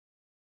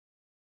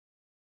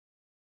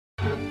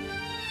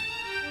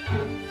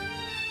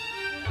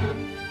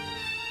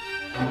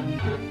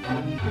Hear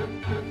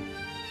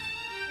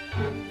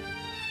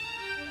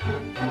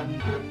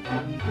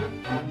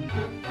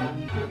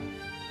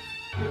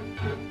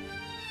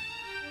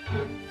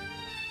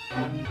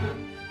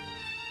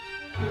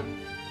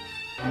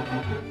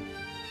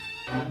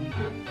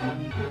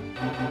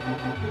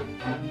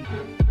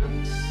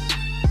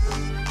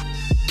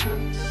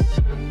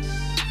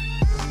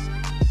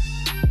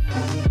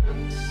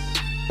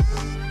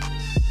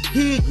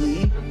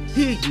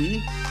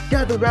ye,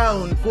 gather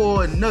round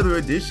for another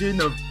edition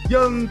of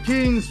Young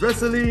Kings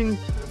Wrestling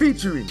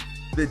featuring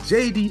the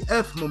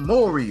JDF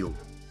Memorial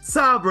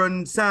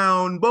Sovereign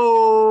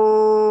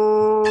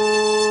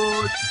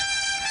Soundboard.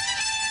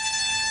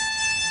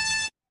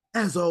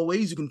 As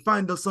always, you can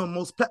find us on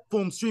most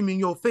platforms streaming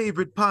your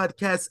favorite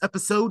podcast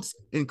episodes,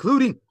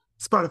 including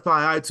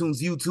Spotify,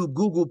 iTunes, YouTube,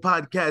 Google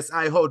Podcasts,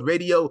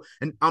 iHeartRadio,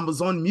 and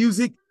Amazon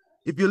Music.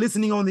 If you're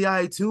listening on the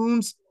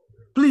iTunes,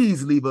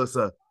 please leave us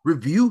a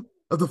review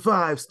of the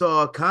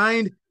 5-star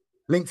kind.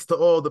 Links to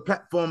all the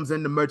platforms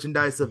and the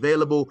merchandise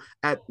available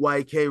at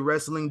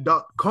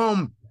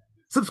ykwrestling.com.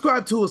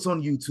 Subscribe to us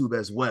on YouTube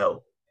as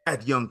well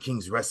at Young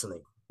Kings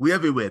Wrestling. We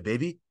everywhere,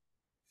 baby.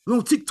 We're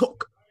on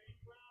TikTok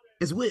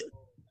as well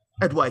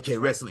at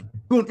YK Wrestling.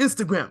 We're on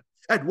Instagram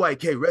at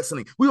YK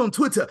Wrestling. We're on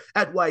Twitter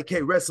at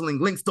YK Wrestling.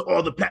 Links to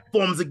all the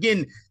platforms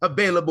again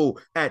available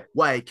at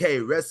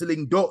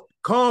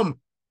ykwrestling.com.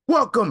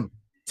 Welcome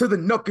to the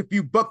Nuck If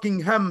You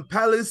Buckingham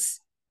Palace.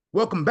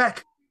 Welcome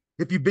back.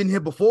 If you've been here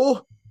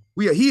before,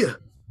 we are here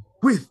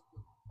with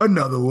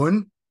another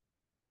one.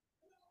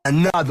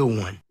 Another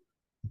one.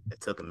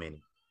 It took a minute.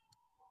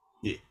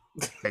 Yeah.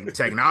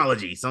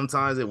 Technology.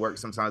 Sometimes it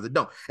works, sometimes it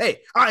don't.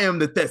 Hey, I am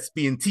the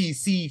thespian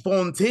TC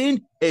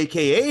Fontaine,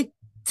 a.k.a.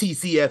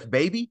 TCF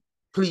Baby.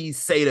 Please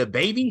say the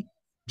baby.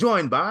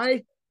 Joined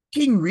by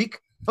King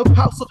Reek of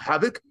House of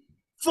Havoc,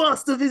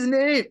 first of his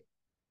name.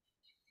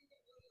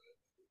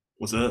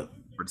 What's up?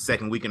 For the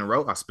second week in a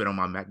row, I spit on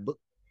my MacBook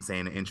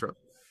saying the intro.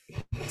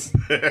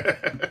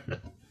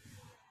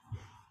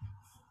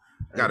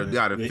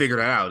 Gotta figure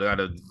that out. I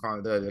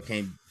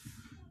can't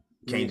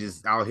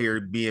just out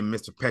here being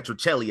Mr.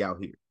 Petrocelli out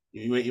here.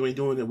 You ain't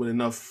doing it with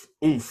enough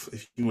oomph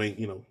if you ain't,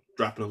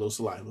 dropping a little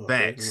saliva.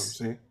 Facts.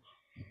 You know what I'm saying?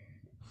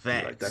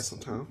 Facts. Like that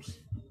sometimes.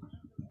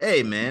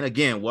 Hey man,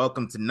 again,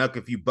 welcome to Nuck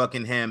If You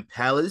Buckingham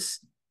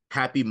Palace.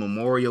 Happy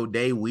Memorial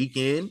Day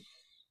weekend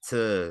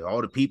to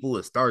all the people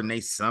that starting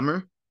their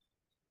summer.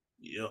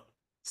 Yep.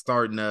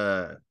 Starting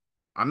I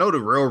know the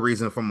real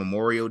reason for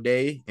Memorial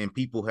Day, and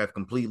people have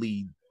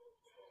completely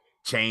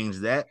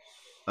changed that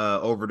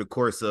over the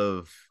course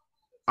of,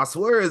 I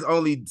swear it's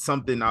only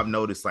something I've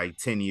noticed like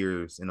 10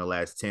 years in the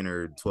last 10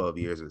 or 12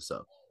 years or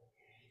so.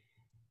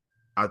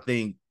 I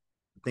think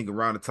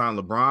around the time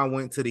LeBron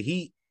went to the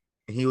Heat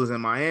and he was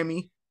in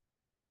Miami,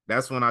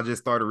 that's when I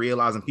just started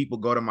realizing people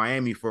go to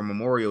Miami for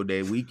Memorial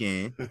Day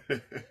weekend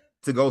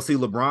to go see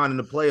LeBron in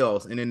the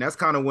playoffs. And then that's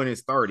kind of when it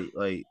started,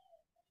 like,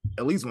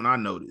 at least when I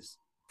noticed.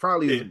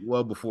 Probably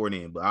well before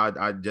then, but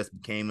I just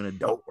became an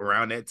adult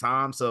around that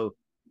time. So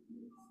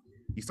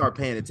you start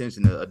paying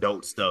attention to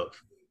adult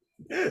stuff.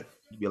 Yeah.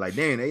 You be like,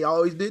 damn, they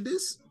always did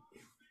this.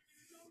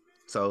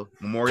 So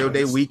Memorial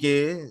Day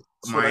weekend,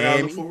 Miami.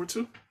 I look forward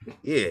to.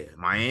 Yeah,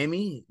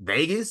 Miami,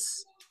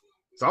 Vegas.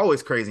 It's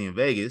always crazy in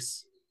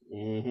Vegas.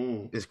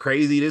 Mm-hmm. It's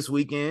crazy this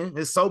weekend.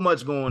 There's so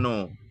much going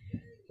on.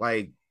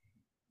 Like,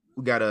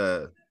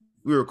 we're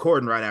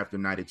recording right after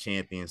Night of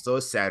Champions, so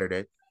it's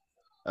Saturday.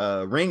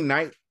 Ring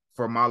night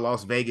for my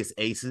Las Vegas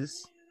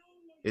Aces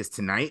is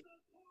tonight.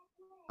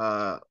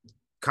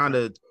 Kind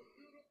of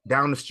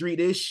down the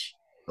street-ish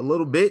a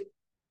little bit.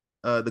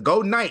 The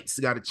Golden Knights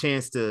got a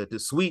chance to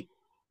sweep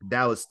the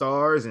Dallas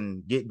Stars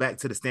and get back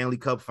to the Stanley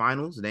Cup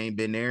Finals. They ain't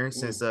been there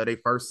since their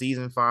first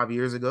season 5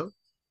 years ago.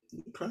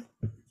 Okay.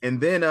 And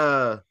then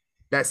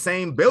that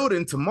same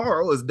building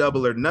tomorrow is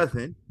Double or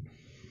Nothing.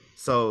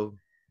 So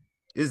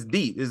it's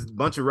deep. It's a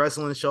bunch of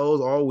wrestling shows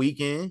all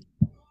weekend.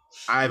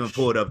 I haven't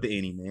pulled up to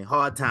any, man.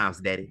 Hard times,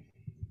 daddy.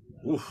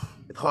 Oof.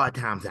 It's hard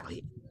times out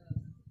here.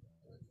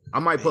 I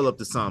might pull up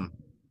to some.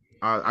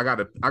 I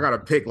gotta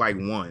pick like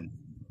one,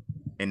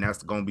 and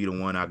that's gonna be the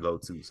one I go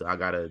to. So I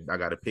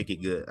gotta pick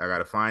it good. I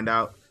gotta find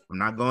out. I'm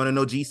not going to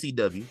no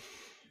GCW.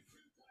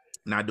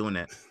 Not doing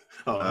that.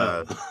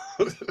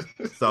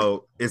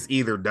 So it's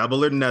either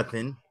Double or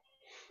Nothing,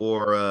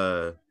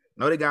 or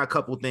no, they got a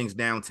couple things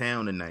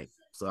downtown tonight.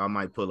 So I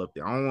might pull up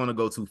there. I don't want to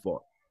go too far.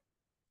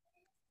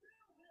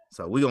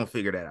 So we're going to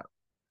figure that out.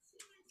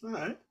 All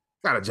right.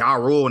 Got a Ja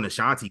Rule and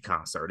Ashanti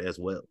concert as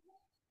well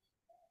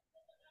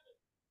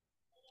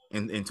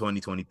in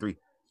 2023.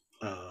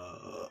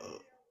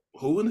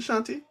 Who in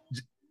Ashanti?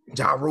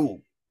 Ja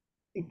Rule.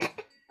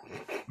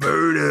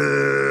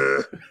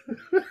 Murder.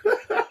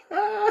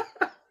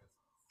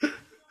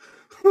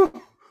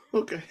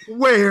 Okay.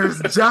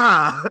 Where's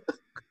Ja?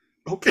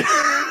 Okay.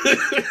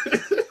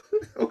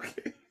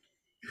 Okay.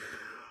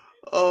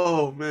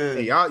 Oh man.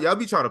 Hey, y'all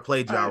be trying to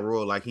play Ja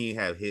Rule like he ain't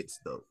have hits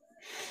though.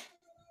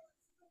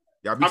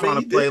 Y'all be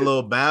trying to play a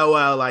little Bow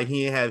Wow like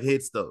he ain't have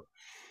hits though.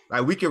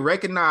 Like we can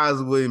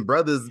recognize when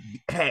brothers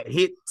had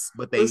hits,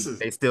 but they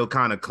Listen, still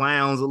kind of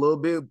clowns a little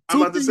bit. I'm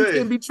Two about to things say,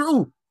 can be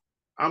true.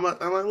 I'm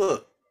like,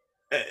 look,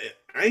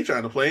 I ain't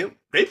trying to play them.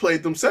 They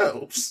played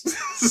themselves.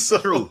 So,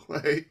 True.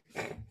 like,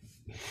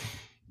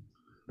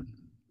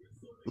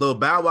 Lil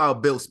Bow Wow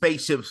built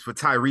spaceships for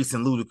Tyrese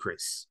and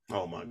Ludacris.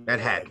 oh my That God.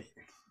 happened.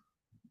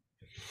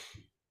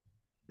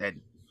 That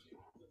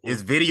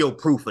is video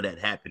proof of that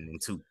happening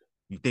too.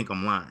 You think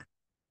I'm lying?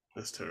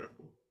 That's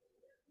terrible.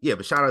 Yeah,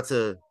 but shout out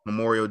to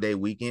Memorial Day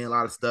weekend. A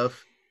lot of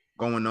stuff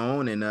going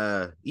on,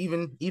 and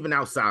even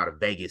outside of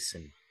Vegas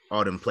and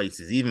all them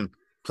places, even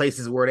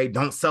places where they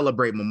don't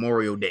celebrate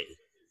Memorial Day,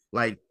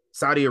 like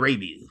Saudi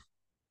Arabia,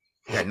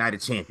 got Night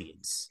of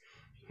Champions.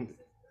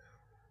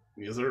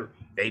 Yes, sir.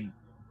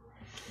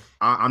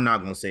 I'm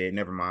not gonna say it.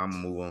 Never mind.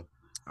 I'm gonna move on.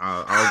 I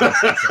was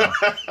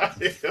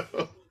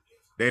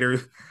gonna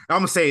I'm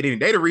gonna say it.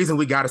 They the reason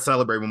we gotta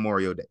celebrate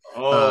Memorial Day.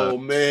 Oh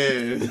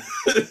man,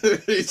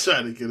 he's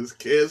trying to get us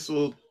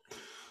canceled.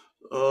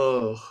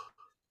 Oh,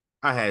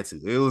 I had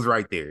to. It was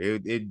right there.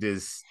 It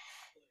just.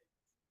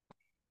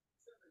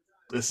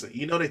 Listen,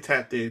 you know they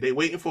tapped in. They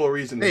waiting for a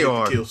reason to They hit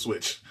are. the kill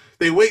switch.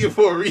 They waiting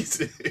for a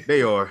reason.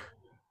 They are.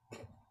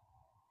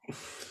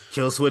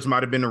 Kill switch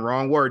might have been the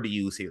wrong word to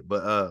use here,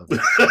 but how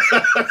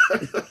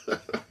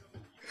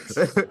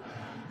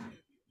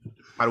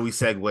do we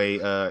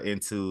segue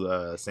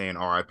into saying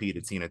RIP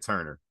to Tina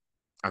Turner?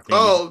 I think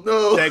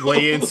no.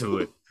 Segue into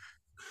it.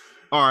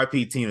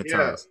 RIP Tina Yeah.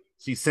 Turner.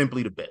 She's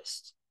simply the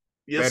best.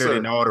 Yes, Better sir.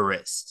 than all the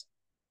rest.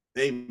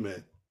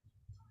 Amen.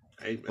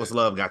 What's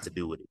love got to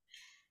do with it?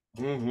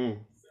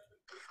 Mm-hmm.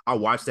 I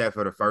watched that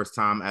for the first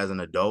time as an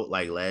adult,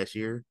 like last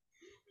year.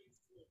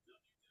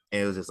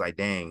 And it was just like,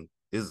 dang,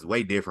 this is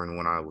way different than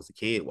when I was a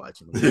kid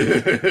watching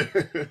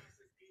it.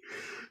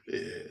 Yeah.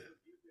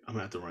 I'm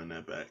gonna have to run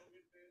that back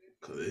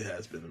because it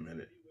has been a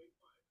minute.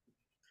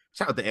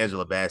 Shout out to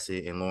Angela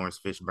Bassett and Lawrence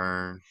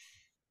Fishburne.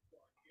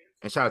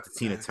 And shout out to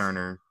Tina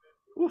Turner.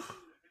 Oof.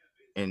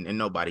 And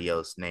nobody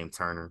else named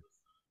Turner.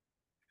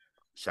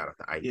 Shout out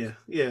to Ike.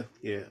 Yeah.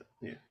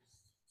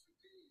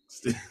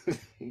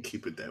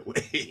 Keep it that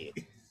way. Yeah.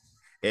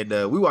 And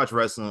we watch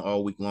wrestling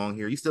all week long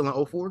here. You still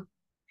in 04?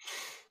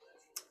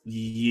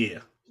 Yeah.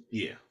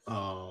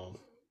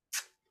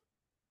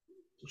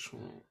 Which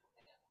one?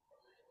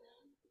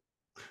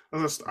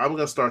 I'm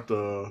gonna start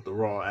the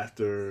Raw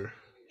after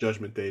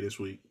Judgment Day this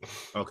week.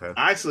 Okay.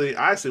 I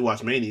actually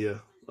watched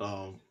Mania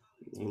a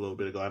little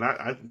bit ago, and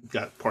I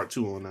got part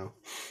 2 on now.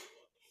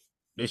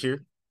 This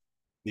year?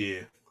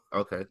 Yeah.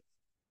 Okay.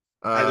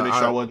 I had to make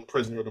sure I wasn't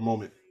prisoner of the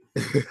moment.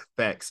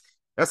 Facts.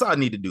 That's all I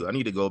need to do. I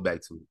need to go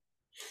back to it.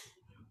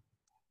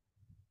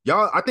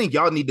 I think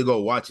y'all need to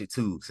go watch it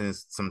too,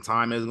 since some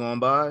time has gone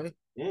by,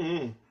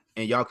 mm-hmm.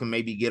 and y'all can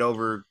maybe get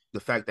over the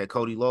fact that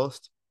Cody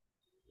lost.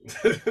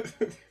 I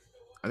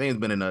think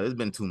it's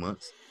been 2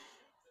 months.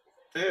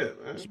 Yeah,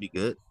 man. It should be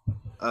good.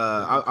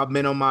 I've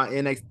been on my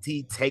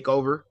NXT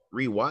Takeover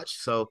rewatch,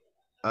 so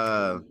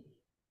I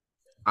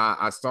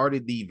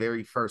started the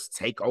very first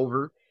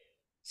Takeover,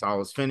 so I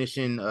was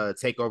finishing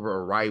Takeover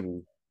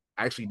Arrival.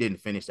 I actually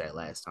didn't finish that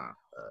last time.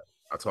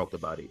 I talked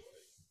about it.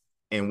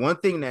 And one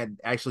thing that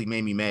actually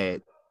made me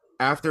mad,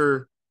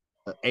 after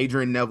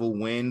Adrian Neville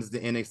wins the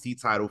NXT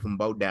title from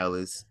Bo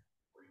Dallas,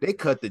 they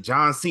cut the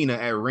John Cena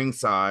at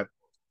ringside,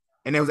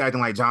 and they was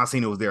acting like John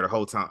Cena was there the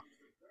whole time.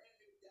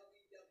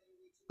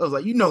 I was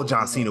like,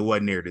 John Cena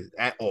wasn't there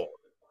at all.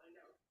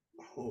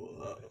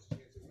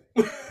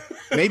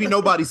 Maybe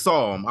nobody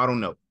saw him. I don't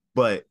know.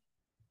 But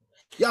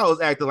y'all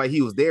was acting like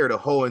he was there the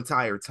whole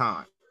entire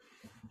time.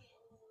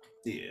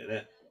 Yeah,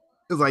 that.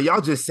 It was like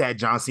y'all just sat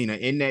John Cena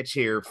in that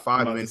chair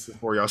 5 minutes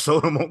before y'all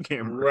showed him on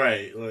camera.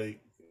 Right, like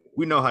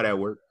we know how that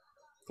worked.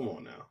 Come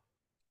on now.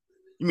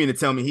 You mean to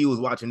tell me he was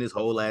watching this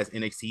whole ass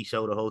NXT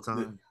show the whole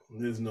time?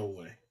 There's no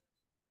way.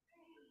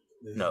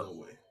 There's no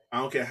way. I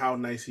don't care how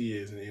nice he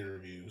is in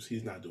interviews.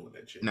 He's not doing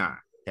that shit. Nah,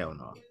 hell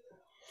no.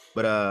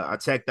 But I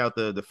checked out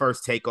the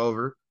first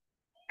Takeover.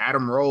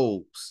 Adam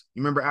Rose.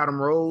 You remember Adam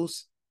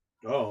Rose?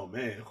 Oh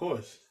man, of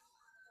course.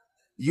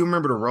 You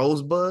remember the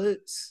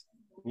Rosebuds?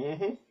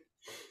 Mm-hmm.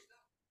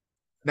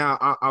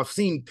 Now I've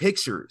seen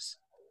pictures,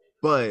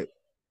 but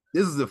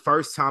this is the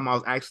first time I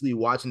was actually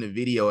watching the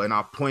video, and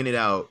I pointed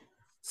out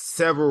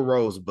several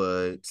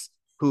Rosebuds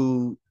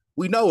who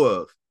we know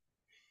of,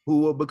 who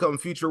will become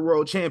future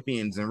world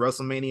champions and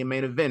WrestleMania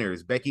main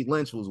eventers. Becky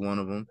Lynch was one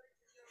of them.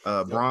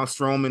 Braun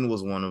Strowman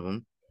was one of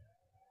them.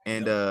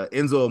 And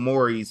Enzo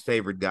Amore's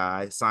favorite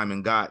guy,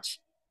 Simon Gotch,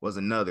 was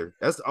another.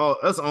 That's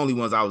the only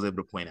ones I was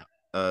able to point out.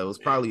 It was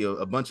probably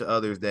a bunch of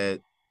others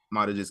that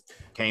might have just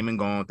came and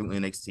gone through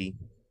NXT.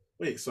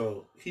 Wait,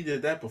 so he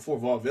did that before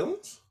Vol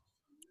Villains?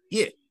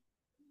 Yeah.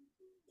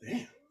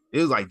 Damn. It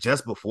was like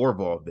just before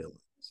Vol Villains.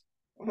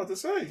 I'm about to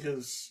say,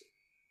 because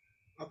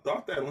I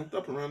thought that linked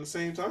up around the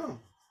same time.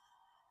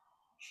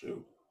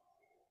 Shoot.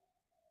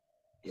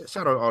 Yeah,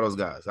 shout out to all those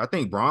guys. I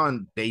think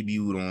Braun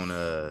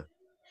debuted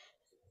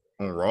on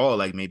Raw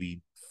like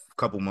maybe a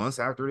couple months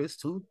after this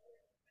too.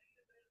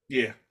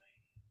 Yeah.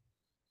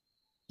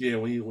 Yeah,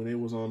 when it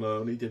was on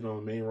when he did it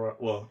on main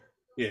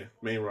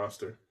main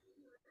roster.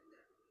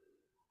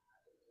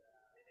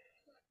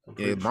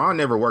 Yeah, Braun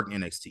never worked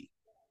in NXT.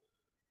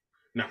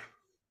 Nah.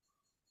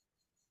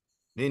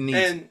 Didn't need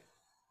and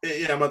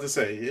yeah, I'm about to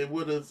say it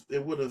would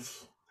have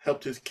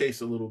helped his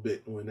case a little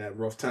bit when that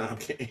rough time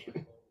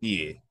came.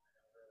 Yeah.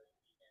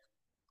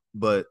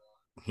 But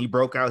he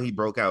broke out,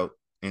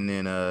 and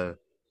then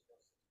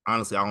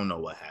honestly, I don't know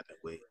what happened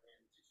with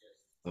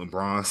when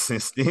Braun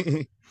since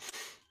then.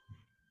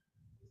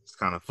 It's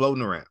kind of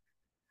floating around.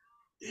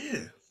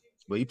 Yeah.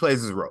 But he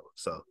plays his role.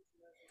 So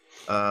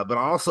but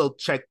I also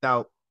checked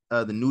out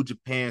the New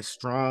Japan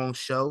Strong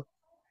show.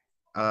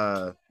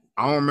 I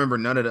don't remember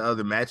none of the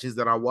other matches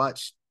that I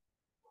watched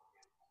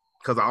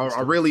because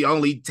I really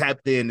only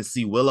tapped in to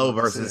see Willow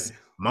versus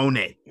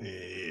Monet.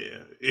 Yeah.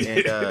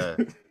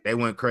 And they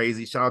went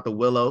crazy. Shout out to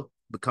Willow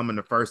becoming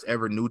the first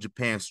ever New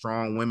Japan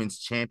Strong Women's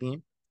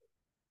Champion.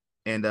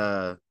 And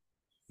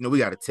we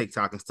got a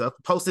TikTok and stuff.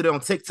 Posted it on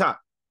TikTok.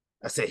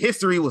 I said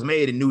history was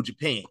made in New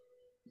Japan.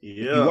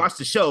 Yeah. If you watched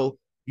the show,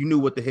 you knew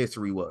what the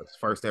history was.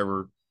 First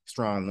ever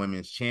Strong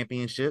Women's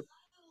Championship.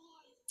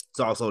 It's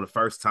also the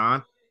first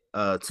time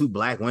 2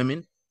 Black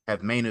women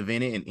have main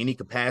evented in any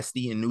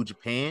capacity in New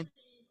Japan.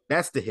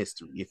 That's the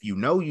history. If you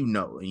know, you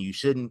know, and you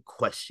shouldn't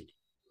question it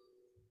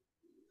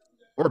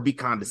or be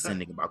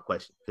condescending about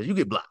questions because you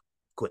get blocked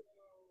quick.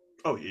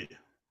 Oh yeah,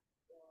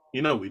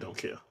 we don't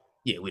care.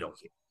 Yeah, we don't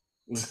care.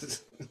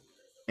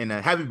 And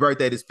happy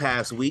birthday this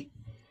past week,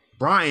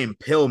 Brian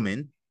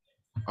Pillman,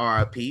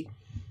 RIP.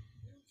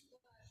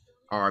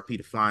 RIP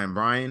to Flying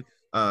Brian.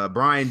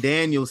 Brian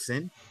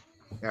Danielson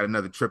got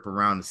another trip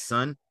around the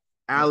sun.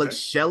 Alex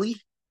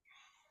Shelley,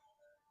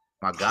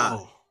 my God.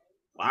 Oh,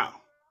 wow.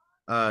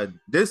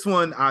 This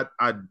one I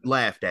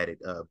laughed at it.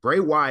 Bray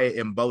Wyatt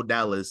and Bo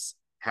Dallas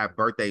have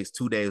birthdays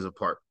 2 days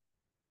apart.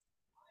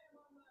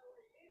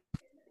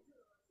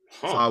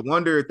 So I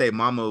wonder if their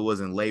mama was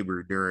in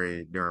labor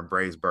during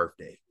Bray's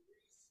birthday.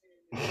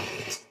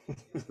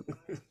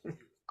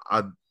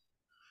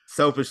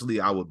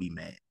 Selfishly, I would be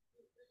mad.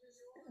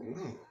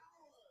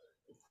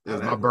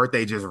 Because my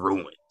birthday just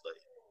ruined.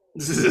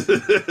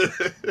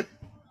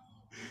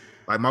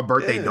 Like my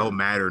birthday don't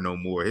matter no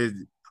more.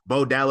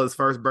 Bo Dallas'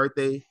 first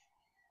birthday.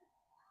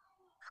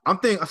 I'm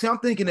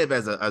thinking of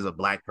as a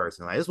Black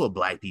person. Like, this is what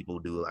Black people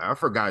do. Like, I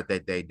forgot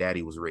that their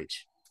daddy was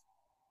rich.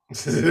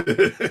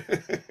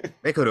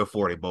 They could have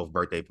afforded both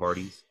birthday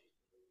parties.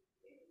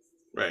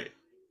 Right.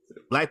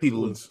 Black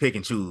people pick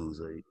and choose.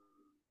 Like,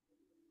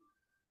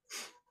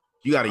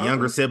 you got a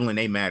younger sibling,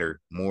 they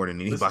matter more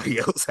than anybody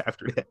else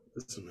after that.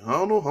 I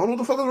don't know what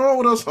the fuck is wrong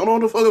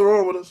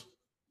with us.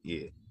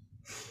 Yeah.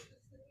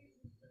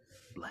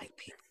 Black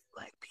people.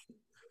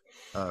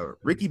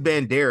 Ricky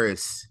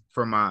Banderas,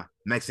 for my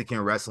Mexican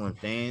wrestling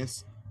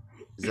fans,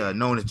 is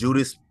known as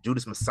Judas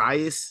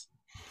Messias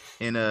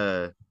and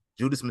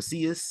Judas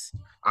Macias.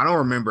 I don't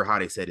remember how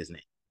they said his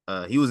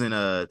name. He was in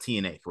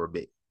TNA for a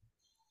bit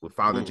with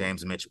Father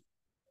James Mitchell.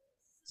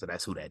 So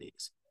that's who that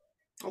is.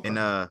 Okay. And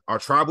our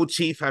tribal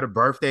chief had a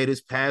birthday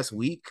this past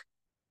week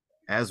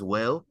as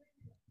well.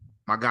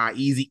 My guy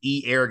Easy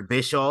E Eric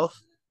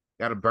Bischoff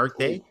got a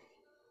birthday.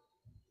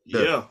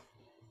 Yeah.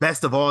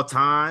 Best of all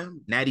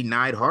time, Natty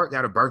Neidhart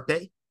got a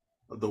birthday.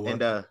 The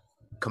what? And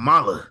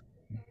Kamala.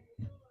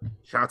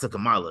 Shout out to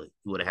Kamala,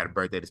 who would have had a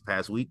birthday this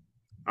past week.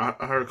 I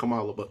heard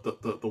Kamala, but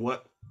the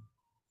what?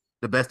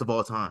 The best of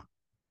all time.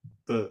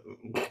 The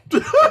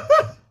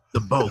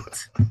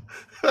boat.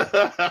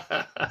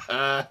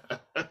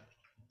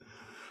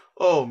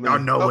 Oh man, y'all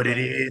know what it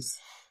is.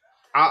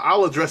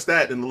 I'll address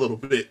that in a little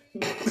bit.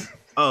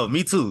 Oh,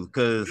 me too,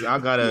 because I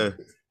got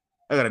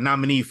a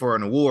nominee for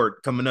an award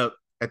coming up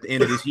at the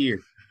end of this year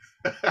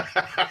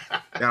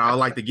that I'd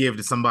like to give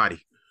to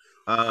somebody.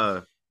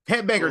 Headbanger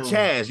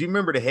Chaz, you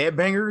remember the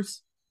Headbangers?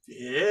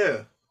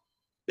 Yeah.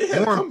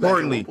 More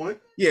importantly, do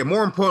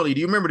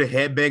you remember the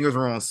Headbangers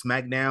were on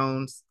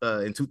SmackDowns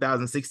in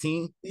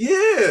 2016?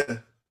 Yeah.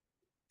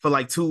 For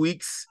like 2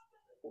 weeks.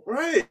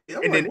 Right.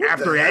 And then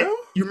after that,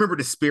 you remember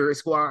the Spirit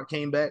Squad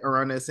came back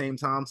around that same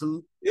time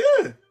too?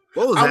 Yeah.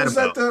 What was that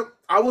about?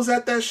 I was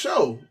at that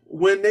show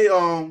when they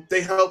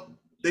helped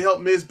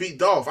Miz beat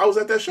Dolph. I was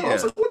at that show. Yeah. I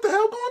was like, what the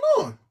hell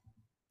going on?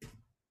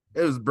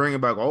 It was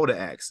bringing back all the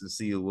acts to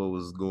see what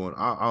was going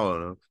on. I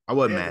don't know. I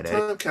wasn't mad at it.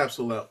 Time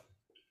capsule out.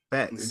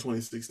 Facts. In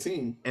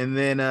 2016. And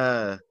then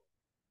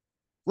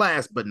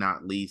last but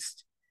not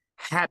least,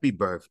 happy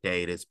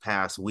birthday this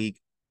past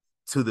week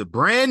to the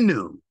brand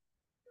new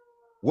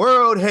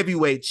World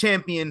Heavyweight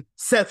Champion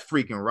Seth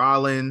freaking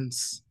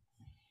Rollins.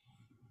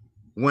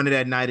 One of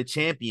that Night of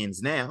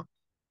Champions now,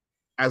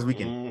 as we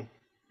can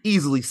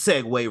easily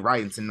segue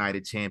right into Night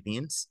of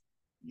Champions.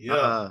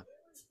 Yeah.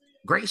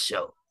 Great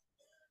show.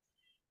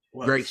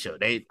 What? Great show.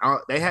 They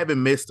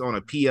haven't missed on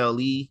a PLE.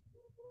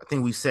 I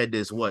think we said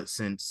this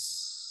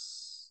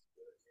since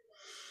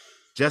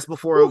just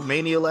before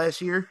Mania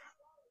last year.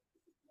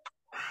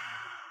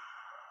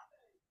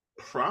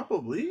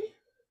 Probably.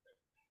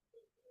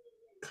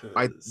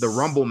 Like the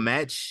Rumble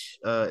match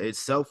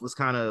itself was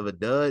kind of a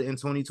dud in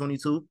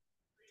 2022.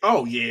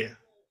 Oh yeah,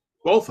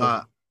 both of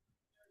them.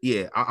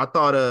 Yeah, I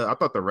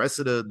thought the rest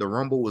of the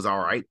Rumble was all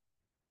right.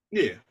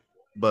 Yeah,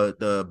 but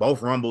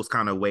both Rumbles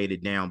kind of weighed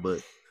it down.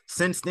 But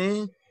since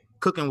then,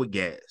 cooking with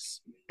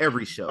gas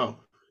every show. oh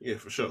yeah,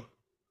 for sure.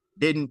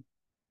 Didn't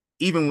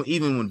even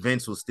when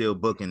Vince was still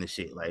booking the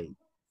shit, like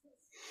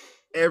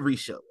every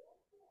show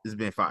has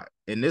been fire.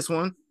 And this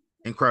one,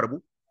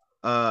 incredible.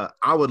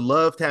 I would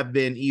love to have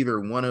been either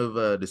one of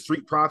the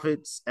Street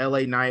Profits,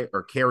 LA Knight,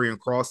 or Karrion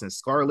Kross and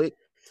Scarlett.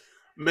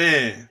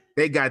 Man,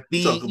 They got the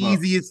you talk about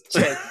easiest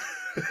check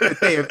that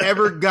they have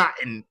ever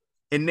gotten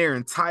in their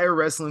entire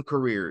wrestling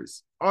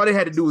careers. All they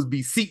had to do was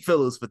be seat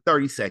fillers for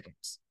 30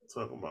 seconds.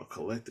 talking about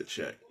collect a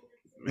check.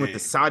 Man. Went to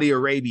Saudi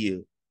Arabia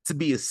to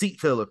be a seat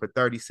filler for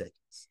 30 seconds.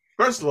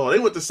 First of all, they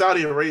went to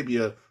Saudi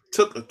Arabia,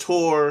 took a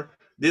tour,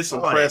 did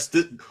some press,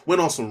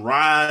 went on some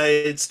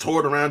rides,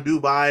 toured around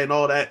Dubai and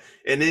all that,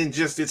 and then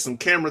just did some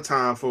camera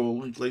time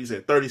for, like you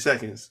said, 30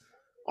 seconds,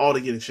 all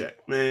to get a check.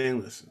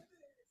 Man, listen.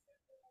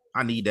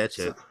 I need that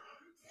check.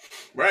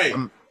 Right.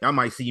 Y'all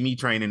might see me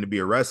training to be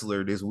a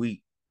wrestler this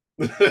week.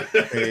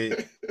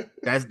 Hey,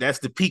 that's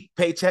the peak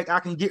paycheck I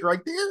can get right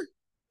there.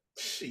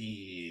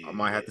 Shit. I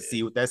might have to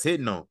see what that's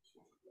hitting on.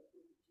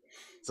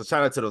 So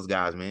shout out to those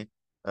guys, man.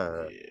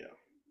 Yeah.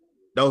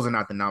 Those are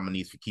not the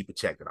nominees for Keep a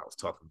Check that I was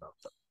talking about.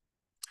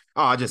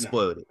 Oh, I just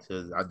spoiled it.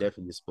 I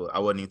definitely just spoiled it. I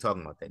wasn't even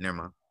talking about that. Never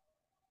mind.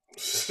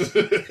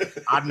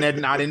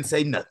 I didn't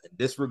say nothing.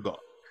 Disregard.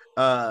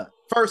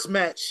 First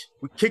match,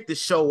 we kicked the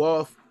show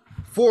off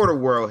for the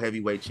World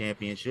Heavyweight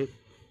Championship.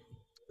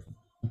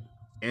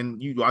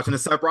 And you watching the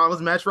Seth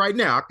Rollins match right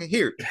now. I can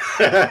hear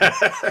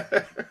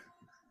it.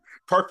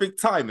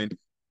 Perfect timing.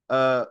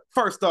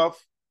 First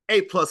off,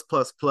 A+++. They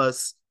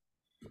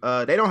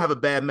don't have a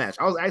bad match.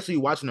 I was actually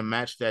watching a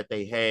match that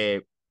they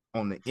had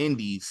on the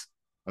Indies.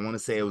 I want to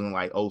say it was in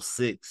like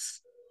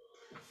 06.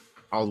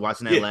 I was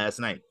watching that last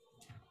night.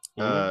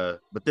 But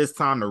this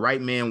time the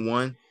right man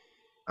won.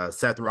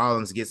 Seth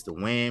Rollins gets the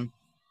win.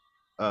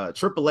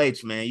 Triple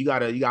H, man, you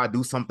gotta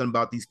do something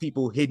about these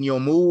people hitting your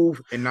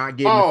move and not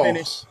getting the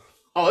finish.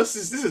 Oh, this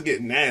is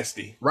getting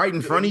nasty. Right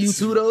in front of you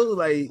too, though.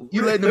 Like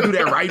you letting them do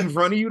that right in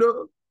front of you,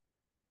 though.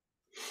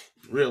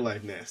 Real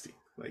life nasty.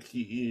 Like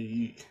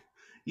you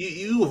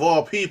of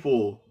all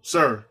people,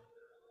 sir,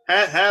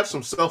 have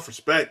some self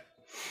respect.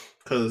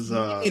 Because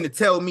you mean to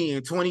tell me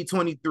in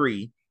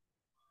 2023,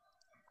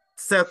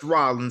 Seth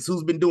Rollins,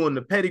 who's been doing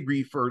the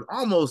pedigree for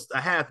almost a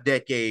half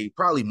decade,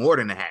 probably more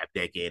than a half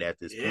decade at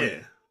this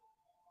point.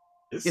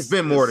 It's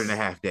been more than a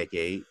half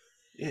decade.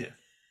 Yeah.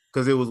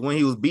 Because it was when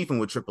he was beefing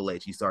with Triple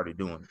H, he started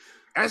doing it.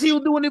 Actually, he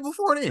was doing it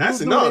before then. He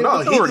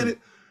did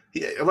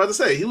it. I'm about to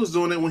say, he was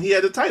doing it when he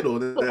had the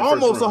title.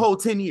 Almost a whole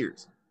 10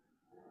 years.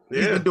 Yeah.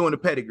 He's been doing the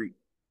pedigree.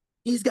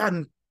 He's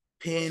gotten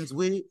pins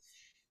with it.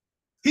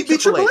 He beat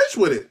Triple H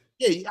with it.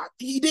 Yeah,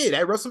 he did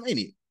at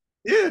WrestleMania.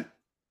 Yeah.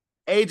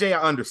 AJ,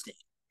 I understand.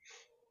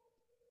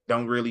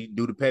 Don't really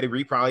do the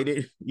pedigree. Probably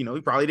did. He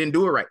probably didn't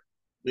do it right.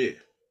 Yeah.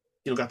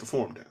 He don't got the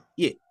form down.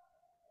 Yeah.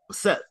 But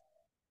Seth,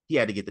 he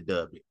had to get the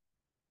dub here.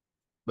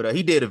 But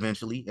he did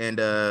eventually.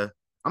 And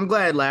I'm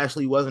glad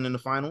Lashley wasn't in the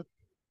final.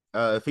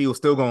 If he was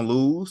still going to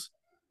lose,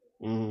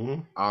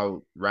 I'd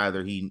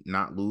rather he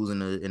not lose in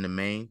the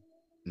main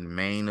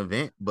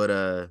event.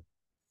 But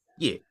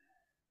yeah.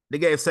 They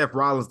gave Seth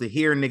Rollins the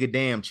Here Nigga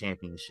Damn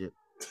Championship.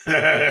 It's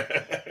like,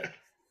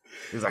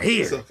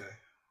 here. It's okay.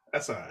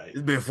 That's all right. It's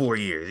been 4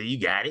 years. You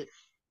got it.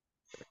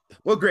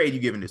 What grade you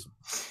giving this one?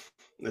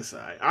 That's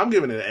all right. I'm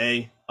giving it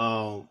an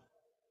A.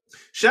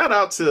 Shout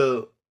out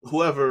to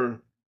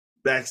whoever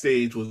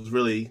backstage was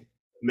really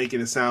making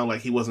it sound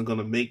like he wasn't going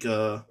to make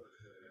the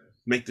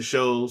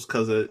shows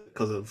because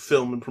of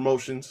film and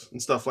promotions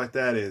and stuff like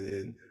that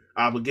and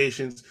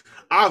obligations.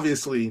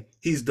 Obviously,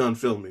 he's done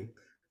filming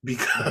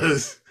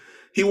because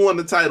he won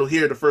the title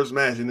here the first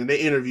match, and then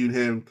they interviewed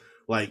him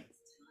like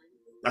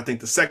I think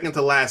the second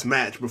to last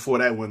match before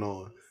that went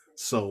on.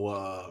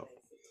 So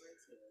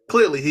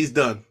clearly he's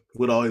done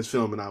with all his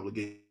filming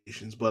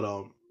obligations. But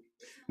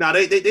now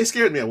they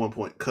scared me at one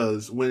point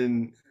because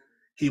when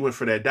he went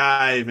for that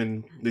dive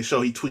and they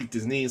show he tweaked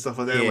his knee and stuff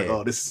like that, I'm like,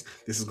 oh, this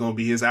is gonna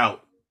be his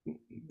out.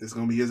 This is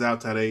gonna be his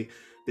out. How they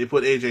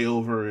put AJ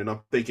over, and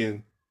I'm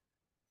thinking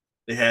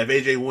they have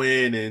AJ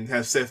win and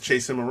have Seth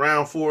chase him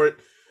around for it.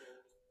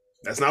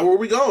 That's not where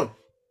we're going,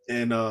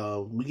 and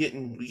we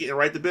getting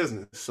right to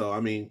business. So I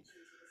mean,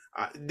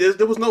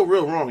 there was no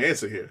real wrong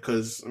answer here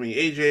because I mean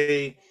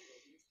AJ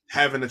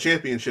having a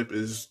championship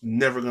is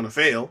never gonna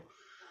fail,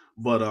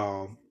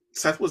 but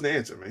Seth was the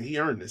answer, man. He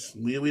earned this.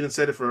 We done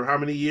said it for how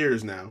many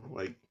years now?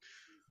 Like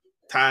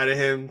tired of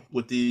him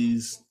with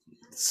these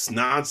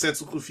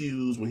nonsensical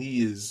feuds when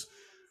he is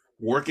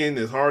working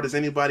as hard as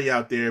anybody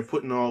out there,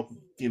 putting the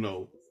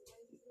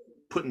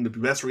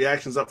best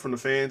reactions up from the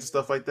fans and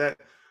stuff like that.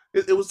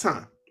 It was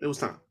time. It was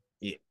time.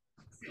 Yeah.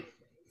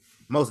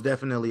 Most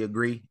definitely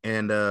agree.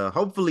 And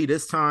hopefully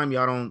this time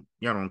y'all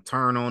don't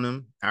turn on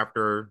him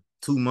after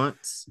 2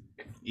 months.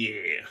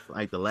 Yeah.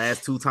 Like the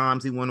last 2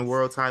 times he won the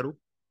world title.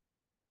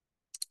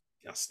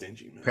 Y'all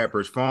stingy, man.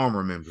 Pepper's Farm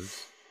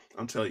remembers.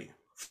 I'm telling you.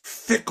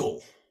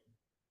 Fickle.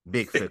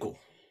 Big Fickle. fickle.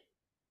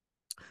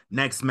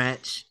 Next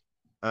match,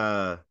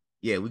 yeah,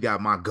 we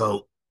got my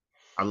GOAT.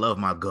 I love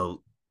my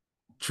GOAT.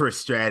 Trish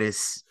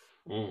Stratus,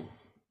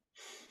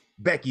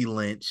 Becky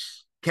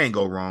Lynch. Can't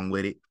go wrong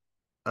with it.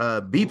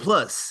 B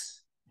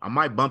plus. I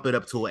might bump it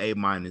up to an A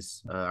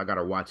minus. I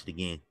gotta watch it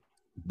again.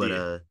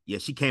 But yeah,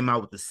 she came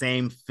out with the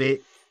same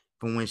fit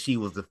from when she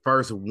was the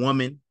first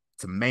woman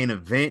to main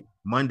event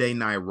Monday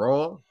Night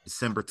Raw,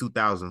 December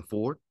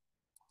 2004.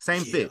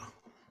 Same fit.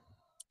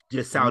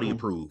 Just Saudi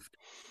approved.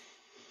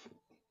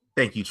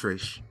 Thank you,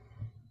 Trish.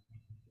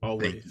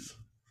 Always. Thank you.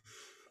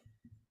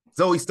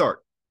 Zoe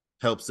Stark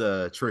helps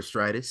Trish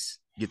Stratus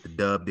get the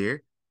dub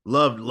there.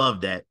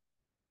 Love that.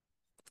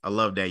 I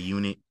love that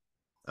unit.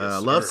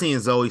 Yes, love seeing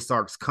Zoe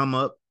Starks come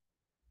up.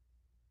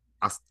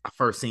 I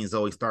first seen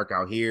Zoe Stark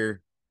out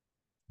here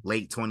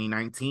late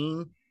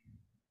 2019,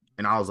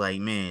 and I was like,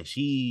 man,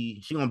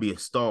 she gonna be a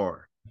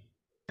star.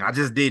 And I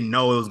just didn't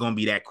know it was gonna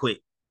be that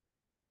quick.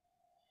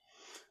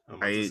 I'm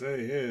about to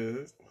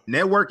say,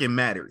 yeah. Networking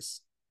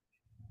matters.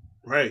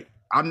 Right.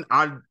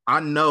 I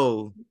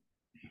know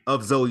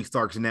of Zoe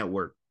Stark's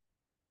network.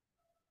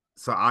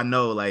 So I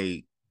know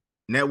like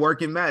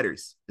networking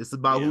matters. It's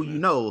about who you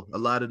know a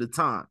lot of the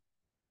time.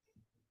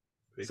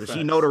 Big so facts.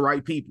 She know the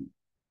right people.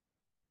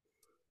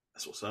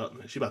 That's what's up,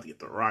 man. She about to get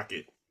the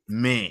rocket.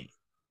 Man.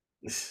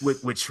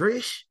 with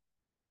Trish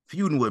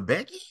feuding with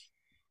Becky?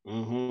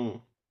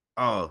 Oh,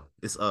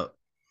 it's up.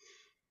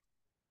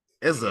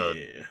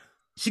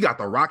 She got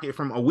the rocket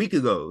from a week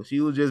ago. She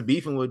was just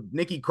beefing with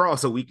Nikki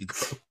Cross a week ago.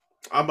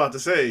 I'm about to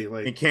say,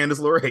 like, and Candice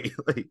LeRae.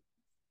 Like,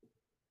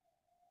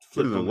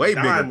 flip on way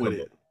bigger with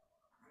it.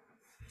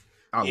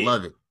 I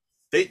love it.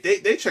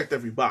 They checked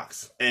every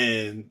box,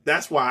 and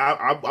that's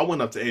why I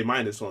went up to A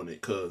minus on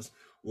it. Because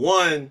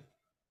one,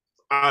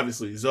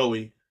 obviously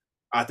Zoe,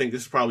 I think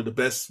this is probably the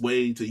best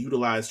way to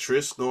utilize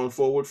Trish going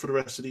forward for the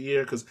rest of the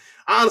year. Because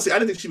honestly, I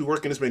didn't think she'd be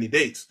working this many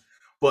dates.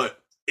 But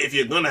if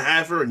you're gonna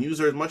have her and use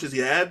her as much as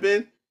you have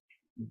been,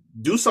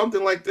 do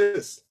something like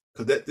this,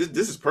 because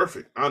this is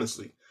perfect.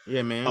 Honestly,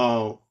 yeah, man.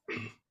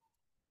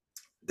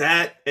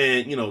 That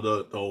and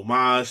the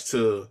homage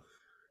to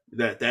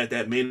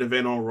that main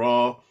event on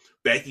Raw.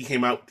 Becky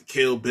came out with the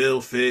Kill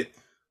Bill fit.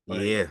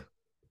 Like, yeah,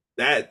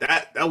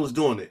 that was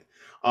doing it.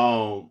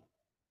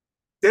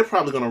 They're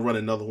probably gonna run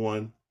another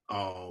one.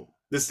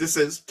 This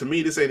is, to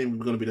me, this ain't even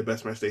gonna be the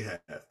best match they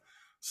have.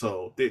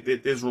 So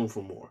there's room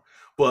for more.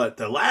 But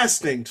the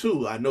last thing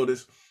too, I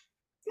noticed.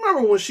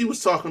 Remember when she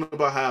was talking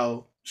about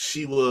how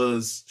she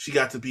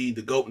got to be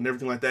the GOAT and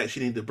everything like that?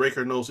 She needed to break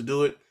her nose to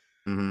do it.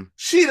 Mm-hmm.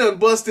 She done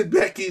busted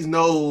Becky's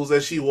nose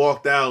as she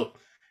walked out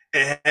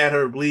and had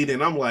her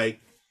bleeding. I'm like,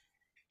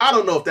 I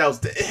don't know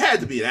if it had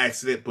to be an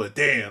accident, but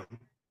damn,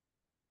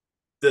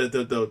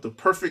 the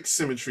perfect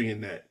symmetry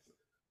in that.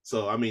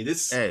 So I mean,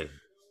 this they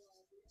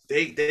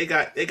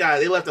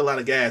left a lot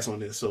of gas on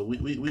this, so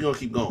we gonna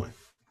keep going.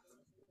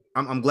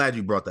 I'm glad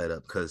you brought that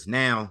up, because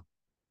now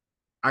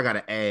I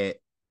gotta add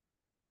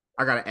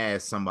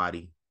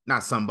somebody,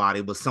 not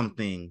somebody, but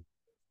something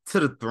to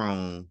the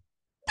throne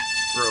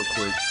real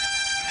quick.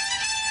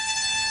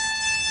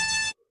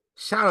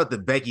 Shout out to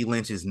Becky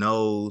Lynch's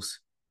nose.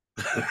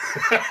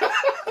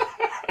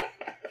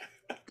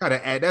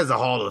 Gotta add, that's a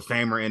Hall of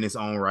Famer in its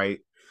own right.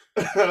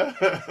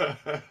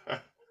 Because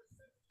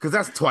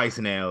that's twice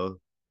now.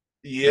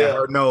 Yeah.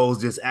 Her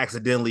nose just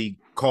accidentally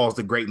caused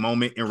a great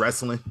moment in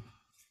wrestling.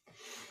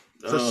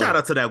 So shout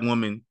out to that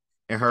woman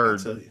and her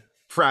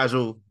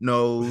fragile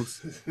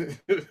nose.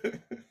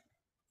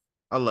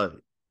 I love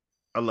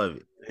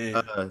it.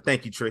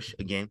 Thank you, Trish,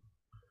 again.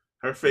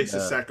 Her face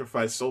has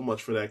sacrificed so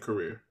much for that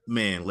career.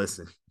 Man,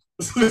 listen.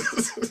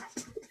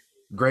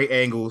 Great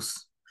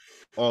angles,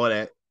 all of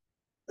that.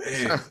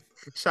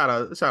 Shout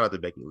out to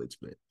Becky Lynch,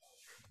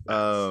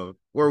 man.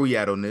 Where we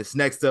at on this?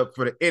 Next up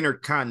for the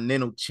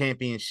Intercontinental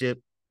Championship,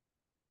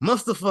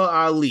 Mustafa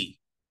Ali.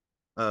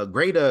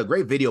 Great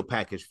video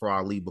package for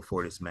Ali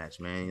before this match,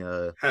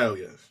 man. Hell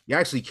yes. You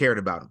actually cared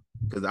about him,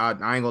 because I ain't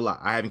gonna lie,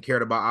 I haven't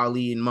cared about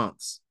Ali in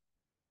months.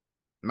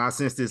 Not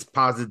since this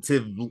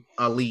positive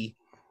Ali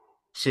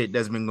shit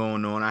that's been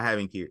going on. I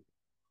haven't cared.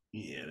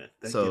 Yeah,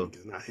 that gimmick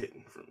is not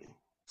hitting for me.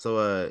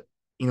 So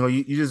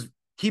you just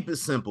keep it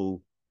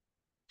simple.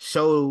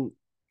 Show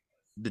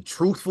the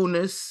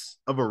truthfulness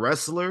of a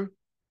wrestler,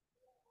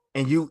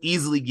 and you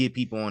easily get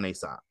people on their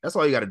side. That's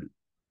all you got to do.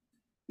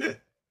 Yeah.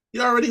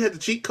 You already had the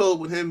cheat code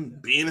with him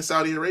being in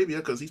Saudi Arabia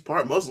because he's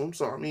part Muslim.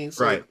 So, I mean,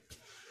 right.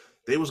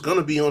 They was going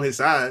to be on his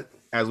side.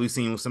 As we've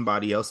seen with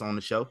somebody else on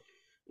the show.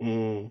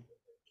 More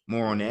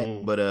on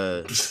that. But,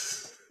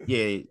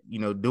 yeah,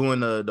 doing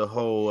the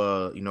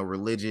whole,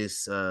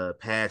 religious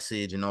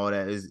passage and all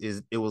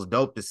that it was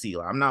dope to see.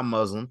 Like, I'm not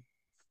Muslim.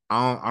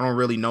 I don't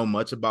really know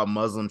much about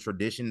Muslim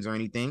traditions or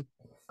anything.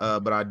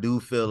 But I do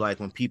feel like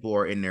when people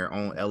are in their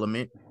own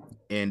element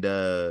and,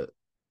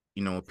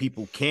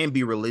 people can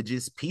be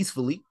religious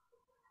peacefully,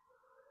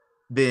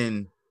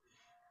 then,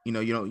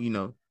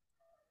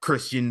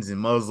 Christians and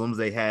Muslims,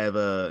 they have,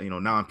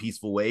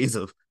 non-peaceful ways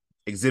of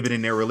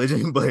exhibiting their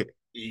religion. But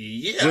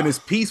Yeah. When it's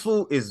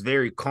peaceful, it's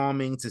very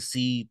calming to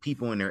see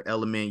people in their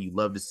element. You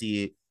love to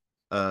see it.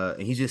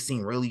 And he just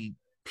seemed really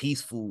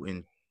peaceful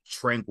and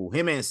tranquil.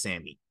 Him and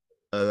Sammy.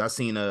 I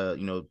seen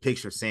a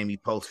picture Sammy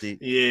posted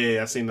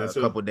Yeah, I seen that a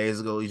too. couple of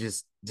days ago. He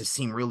just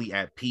seemed really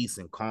at peace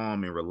and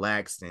calm and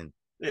relaxed and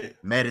Yeah.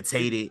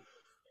 meditated.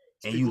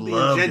 It's And you people being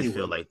love to feel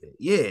genuine. like that.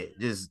 Yeah,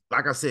 just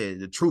like I said,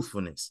 the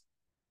truthfulness.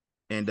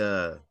 And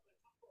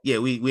yeah,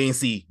 we ain't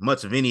see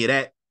much of any of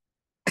that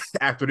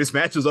after this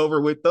match was over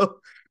with though.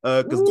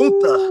 Because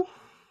Gunther, Ooh,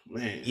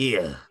 man.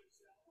 yeah.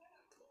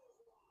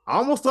 I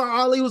almost thought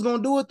Ali was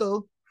gonna do it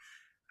though,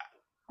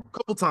 a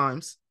couple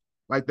times.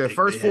 Like the They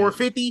first had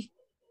 450,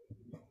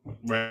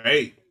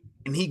 right.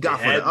 and he They got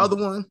for the had other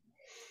one.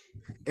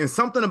 And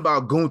something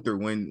about Gunther,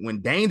 when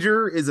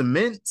danger is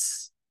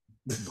immense,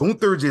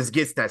 Gunther just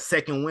gets that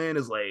second win.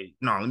 Is like,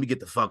 no, let me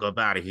get the fuck up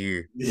out of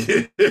here.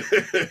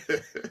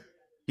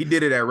 He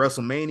did it at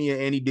WrestleMania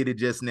and he did it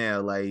just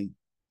now. Like,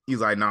 he's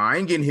like, no, I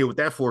ain't getting hit with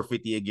that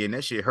 450 again.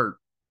 That shit hurt.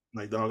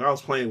 Like, dog, I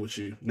was playing with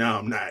you. Now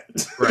I'm not.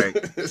 Right.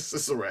 It's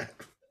just a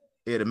wrap.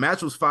 Yeah, the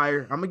match was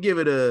fire. I'm gonna give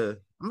it an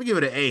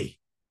A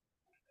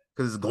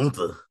because it's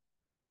Gunther.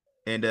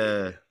 And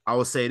Yeah. I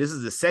would say this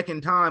is the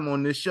second time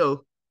on this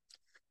show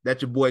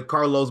that your boy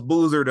Carlos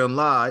Boozer done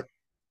lied.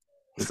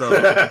 So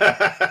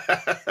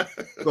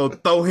go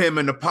throw him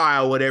in the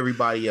pile with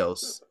everybody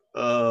else.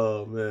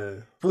 Oh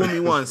man. Fool me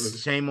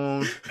once, shame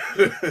on.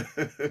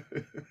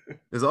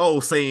 There's an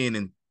old saying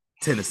in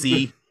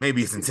Tennessee.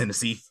 Maybe it's in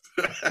Tennessee.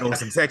 No,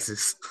 it's in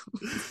Texas.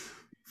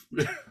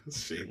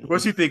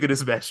 What you think of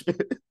this match?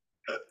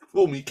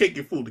 Fool me, can't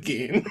get fooled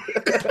again.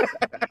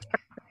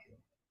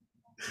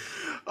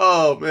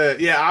 Oh man,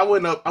 yeah, I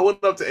went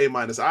up to A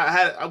minus.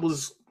 I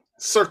was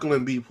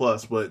circling B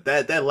plus, but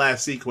that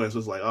last sequence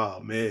was like, oh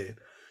man,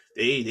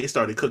 they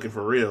started cooking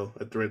for real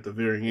at the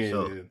very end,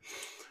 Sure. and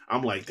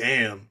I'm like,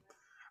 damn,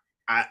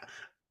 I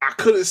I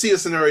couldn't see a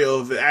scenario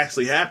of it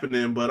actually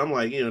happening, but I'm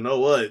like, you know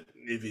what?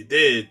 If it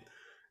did,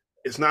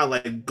 it's not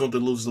like Gunther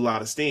loses a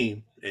lot of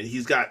steam, and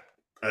he's got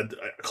a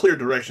clear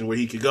direction where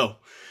he could go.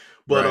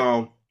 But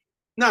Right.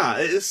 nah,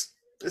 it's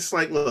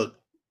like, look,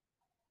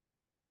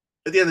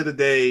 at the end of the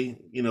day,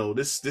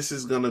 this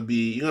is gonna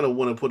be, you're gonna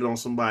want to put it on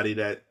somebody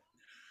that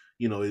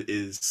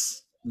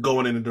is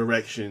going in a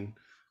direction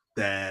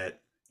that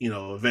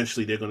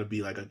eventually they're gonna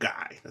be like a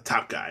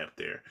top guy up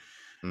there.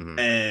 Mm-hmm.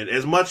 And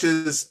as much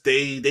as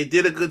they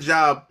did a good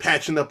job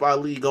patching up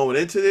Ali going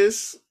into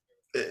this,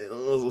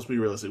 let's be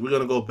realistic. We're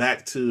gonna go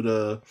back to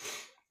the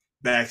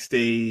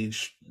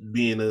backstage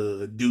being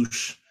a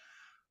douche,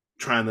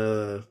 trying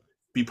to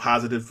be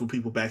positive for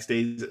people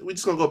backstage. We're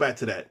just gonna go back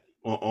to that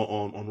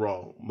on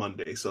Raw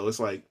Monday. So it's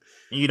like,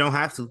 And you don't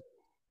have to.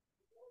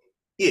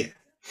 yeah,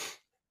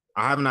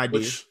 I have an idea.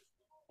 which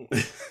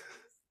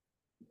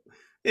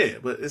yeah,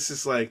 but it's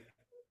just like,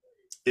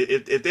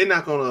 if they're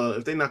not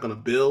gonna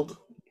build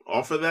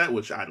off of that,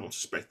 which I don't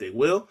suspect they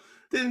will,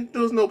 then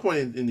there's no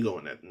point in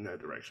going in that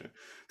direction.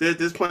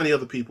 There's plenty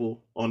of other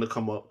people on the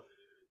come up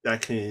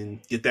that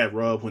can get that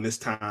rub when it's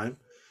time,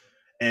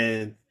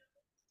 and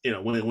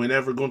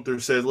whenever Gunther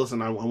says,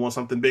 "Listen, I want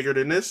something bigger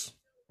than this,"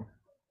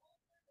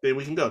 then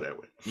we can go that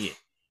way. Yeah.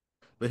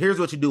 But here's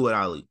what you do with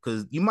Ali,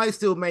 because you might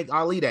still make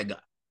Ali that guy.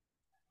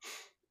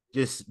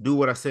 Just do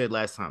what I said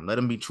last time. Let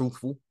him be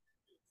truthful.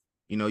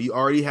 You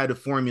already had the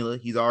formula.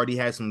 He's already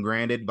had some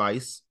grand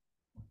advice.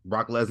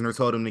 Brock Lesnar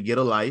told him to get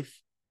a life.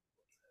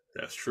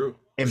 That's true.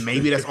 And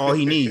maybe that's all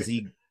he needs.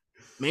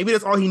 Maybe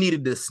that's all he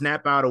needed to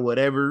snap out of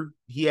whatever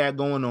he had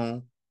going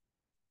on.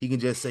 He can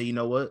just say, you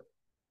know what?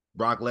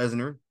 Brock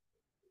Lesnar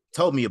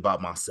told me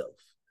about myself.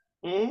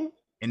 Mm-hmm.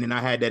 And then I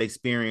had that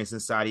experience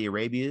in Saudi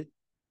Arabia.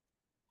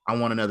 I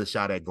want another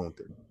shot at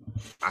Gunther.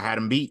 I had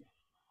him beat.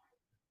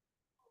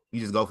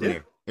 You just go from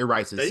there. It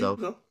writes itself.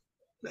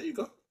 There you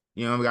go.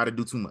 You don't got to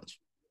do too much.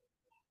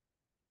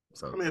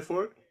 So I'm here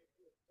for it.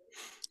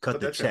 Cut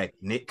the check,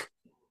 Nick.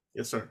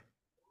 Yes, sir.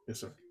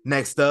 Yes, sir.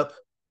 Next up,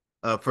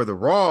 for the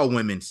Raw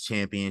Women's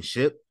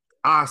Championship,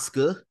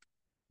 Asuka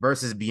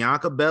versus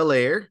Bianca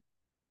Belair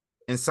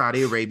in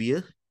Saudi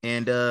Arabia.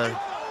 And It's over,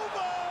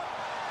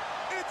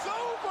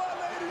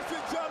 ladies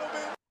and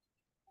gentlemen.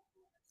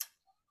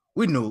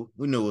 we knew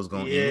it was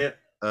going to end.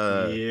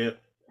 Yeah.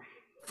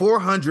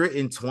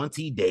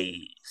 420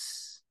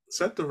 days.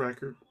 Set the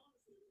record.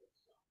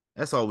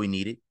 That's all we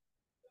needed.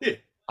 Yeah.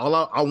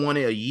 I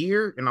wanted a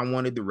year, and I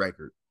wanted the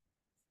record.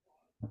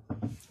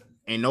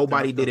 And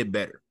nobody did it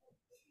better.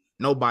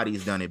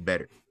 Nobody's done it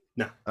better.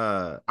 No.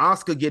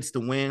 Asuka gets the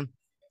win.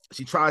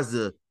 She tries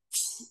the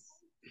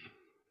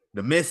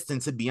mist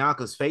into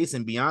Bianca's face,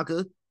 and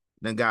Bianca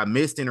then got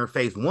mist in her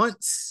face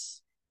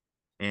once.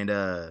 And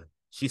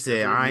she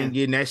said, I ain't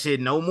getting that shit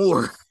no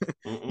more.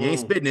 You ain't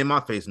spitting in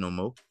my face no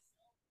more.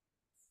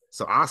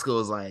 So Asuka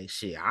was like,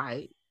 shit, all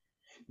right.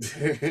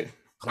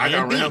 I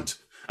got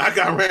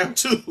round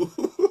two.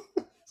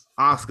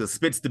 Asuka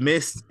spits the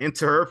mist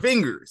into her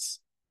fingers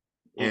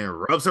and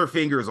rubs her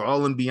fingers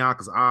all in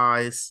Bianca's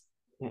eyes.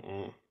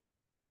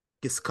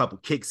 Gets a couple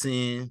kicks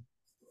in.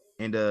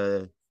 And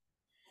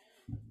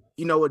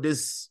you know what?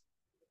 This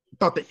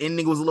Thought the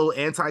ending was a little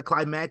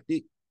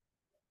anticlimactic,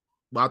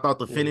 but I thought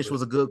the finish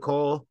was a good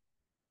call.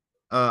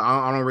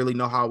 I don't really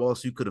know how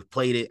else you could have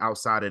played it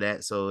outside of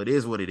that, so it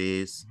is what it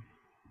is.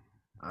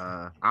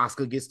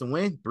 Asuka gets the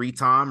win,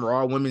 3-time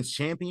Raw Women's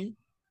Champion.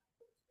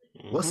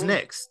 What's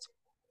next?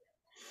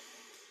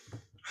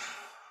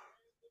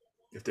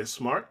 If they're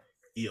smart,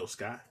 Io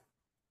Sky.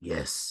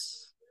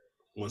 Yes.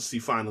 Once she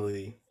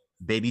finally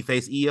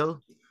babyface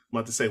Io. I'm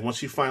about to say once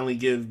she finally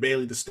gives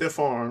Bayley the stiff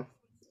arm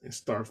and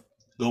start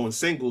going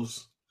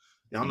singles,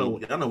 y'all know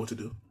what to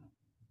do.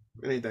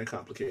 It ain't that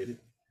complicated.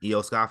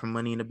 Io Sky from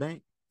Money in the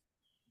Bank.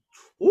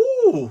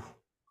 Ooh,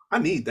 I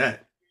need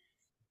that.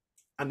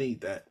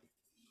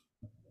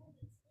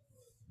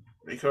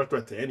 Make her a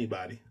threat to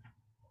anybody.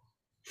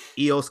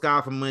 Io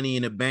Sky from Money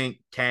in the Bank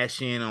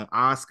cash in on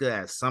Asuka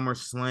at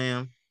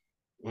SummerSlam.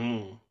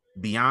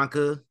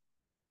 Bianca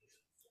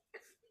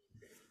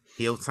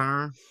heel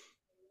turn.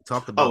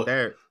 Talked about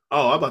that.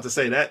 Oh, I'm about to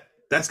say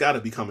that's got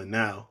to be coming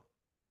now.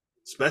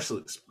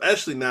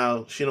 Especially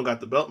now she don't got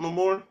the belt no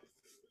more.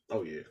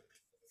 Oh yeah,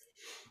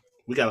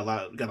 we got a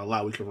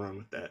lot we can run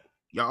with that.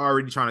 Y'all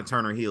already trying to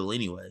turn her heel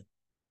anyway.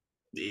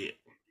 Yeah,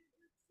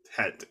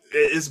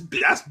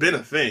 that's been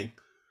a thing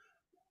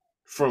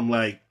from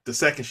like the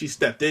second she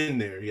stepped in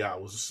there.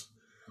 Y'all was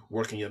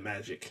working your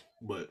magic,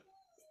 but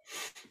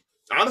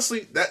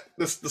honestly,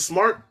 the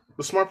smart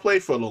play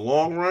for the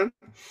long run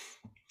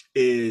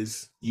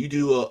is you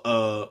do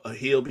a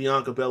heel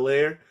Bianca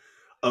Belair.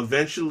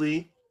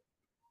 Eventually,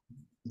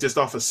 just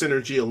off of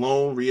synergy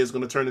alone, Rhea's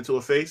going to turn into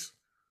a face.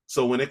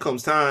 So when it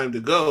comes time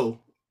to go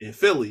in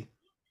Philly,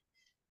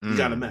 you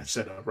got a match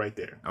set up right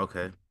there.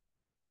 Okay.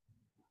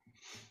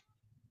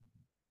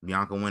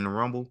 Bianca win the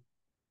Rumble.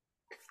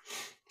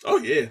 Oh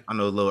yeah, I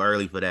know a little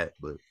early for that,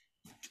 but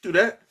do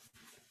that.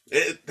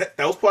 That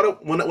was part of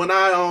when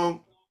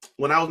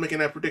I was making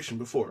that prediction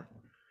before.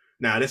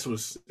 Now this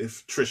was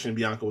if Trish and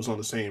Bianca was on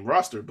the same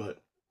roster,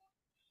 but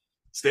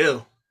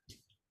still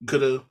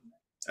could have.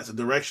 That's a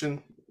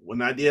direction.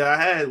 One idea I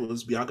had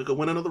was Bianca could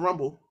win another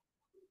Rumble.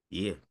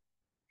 Yeah,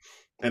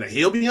 and a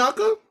heel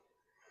Bianca.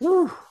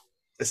 Woo.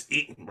 That's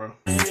eating, bro.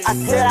 I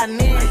said I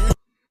need.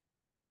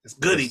 It's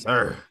goody, yes,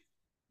 sir.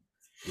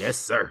 Yes,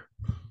 sir.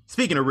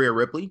 Speaking of Rhea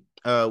Ripley,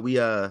 we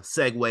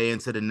segue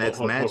into the next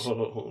match.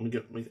 Hold. Let me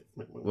get my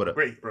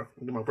braid, bro.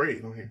 Let me get my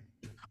braid on here.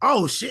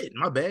 Oh shit,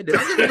 my bad. Did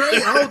I give a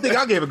grade? I don't think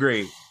I gave a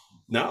grade.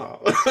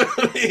 No,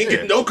 ain't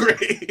getting no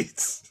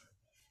grades.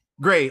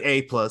 Grade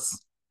A+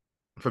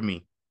 for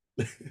me.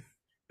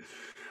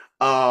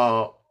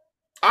 I'll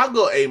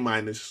go A-.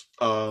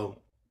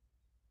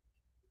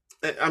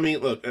 I mean,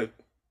 look,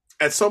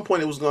 at some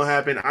point it was going to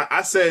happen.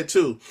 I said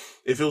too,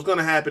 if it was going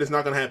to happen, it's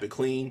not going to happen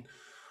clean.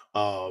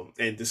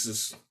 And this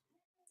is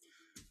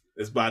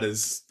about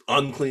as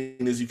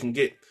unclean as you can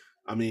get.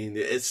 I mean,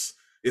 it's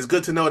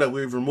good to know that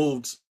we've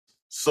removed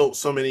so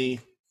many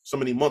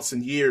months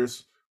and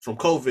years from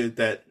COVID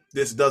that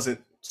this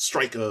doesn't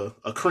strike a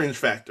cringe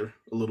factor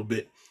a little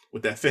bit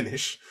with that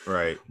finish.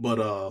 Right. But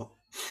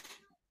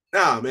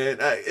nah, man,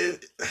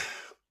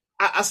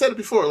 I said it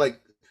before, like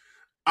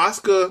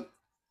Asuka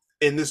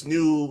in this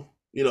new,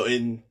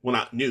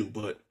 not new,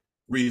 but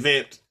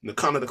revamped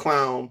Nakana the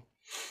Clown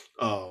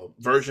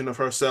version of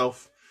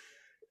herself.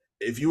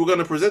 If you were going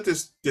to present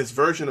this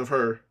version of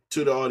her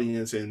to the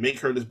audience and make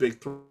her this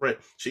big threat,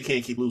 she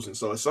can't keep losing.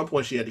 So at some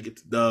point she had to get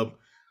the dub.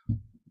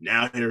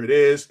 Now here it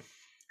is.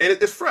 And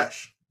it's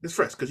fresh. It's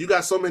fresh because you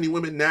got so many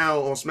women now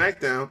on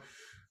SmackDown,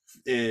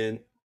 and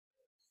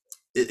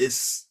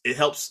it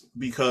helps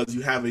because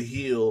you have a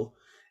heel,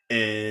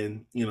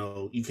 and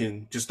you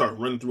can just start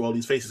running through all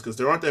these faces because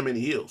there aren't that many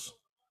heels.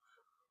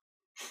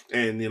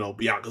 And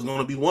Bianca's going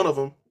to be one of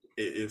them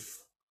if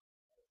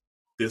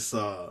this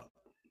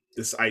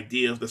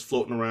idea that's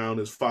floating around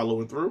is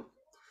following through.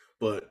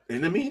 But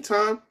in the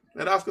meantime,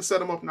 let Asuka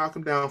set him up, knock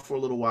him down for a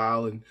little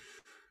while, and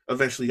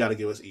eventually got to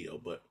give us Io.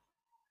 But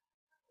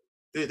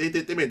they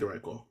made the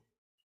right call.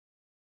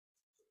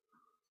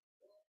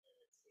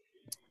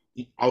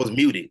 I was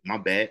muted. My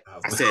bad.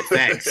 I said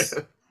facts.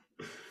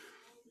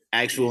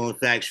 Actual and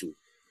factual.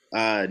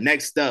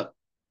 Next up,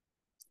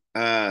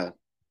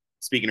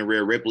 speaking of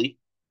Rhea Ripley,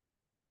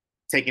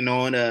 taking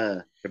on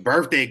the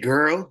birthday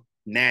girl,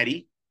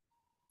 Natty,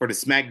 for the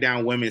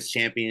SmackDown Women's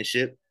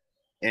Championship.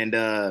 And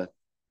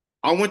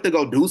I went to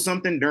go do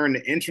something during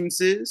the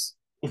entrances.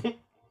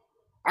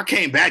 I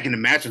came back and the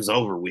match was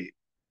over with.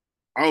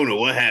 I don't know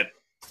what happened.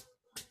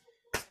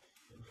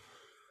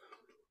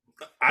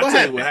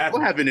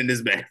 What happened in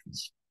this match?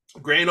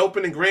 Grand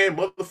opening, grand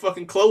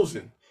motherfucking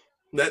closing.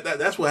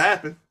 That's what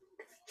happened.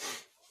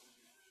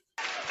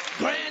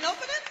 Grand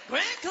opening,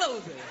 grand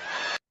closing.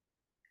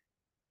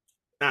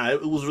 Nah,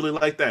 it was really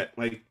like that.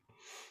 Like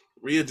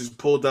Rhea just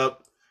pulled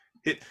up.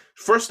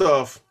 First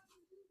off,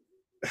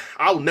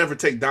 I'll never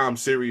take Dom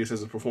serious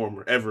as a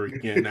performer ever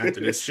again after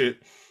this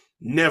shit.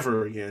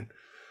 Never again.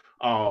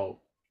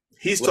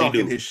 He's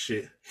talking his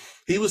shit.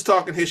 He was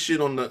talking his shit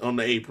on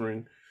the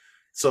apron.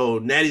 So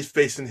Natty's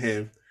facing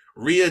him.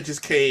 Rhea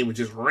just came and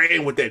just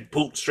ran with that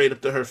boot straight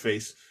up to her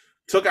face.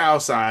 took her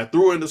outside,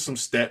 threw her into some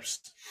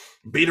steps,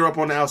 beat her up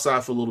on the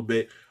outside for a little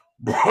bit,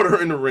 brought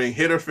her in the ring,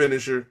 hit her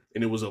finisher,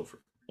 and it was over.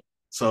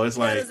 So it's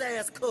like, his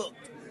ass cooked.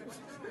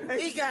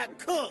 He got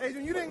cooked.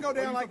 Adrian, you didn't go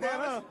down like that,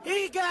 huh?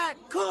 He got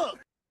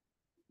cooked.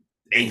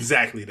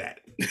 exactly that.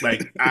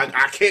 Like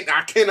I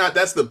cannot.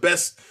 That's the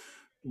best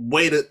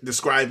way to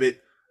describe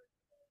it.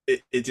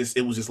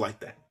 It was just like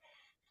that.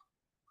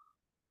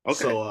 Okay.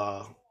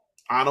 So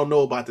I don't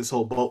know about this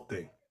whole boat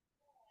thing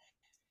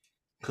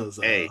because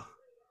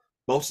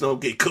boats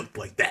don't get cooked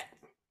like that.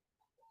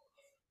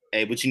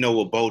 Hey, but you know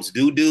what boats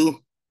do?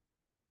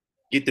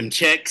 Get them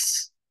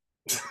checks.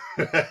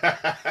 So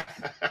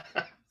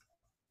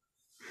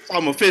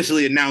I'm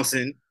officially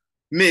announcing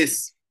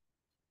Miss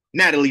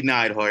Natalie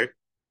Neidhart,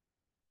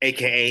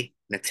 aka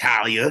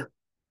Natalia,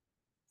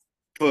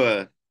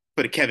 for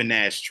the Kevin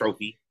Nash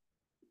Trophy.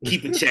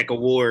 Keep a check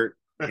award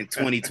in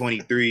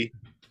 2023.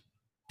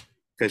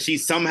 Because she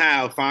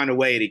somehow find a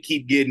way to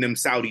keep getting them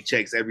Saudi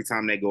checks every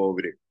time they go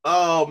over there.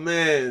 Oh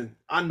man,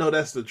 I know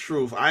that's the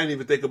truth. I didn't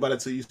even think about it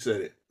till you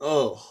said it.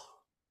 Oh,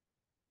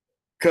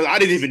 because I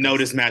didn't even know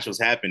this match was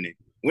happening.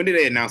 When did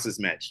they announce this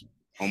match?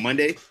 On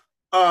Monday?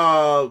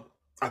 I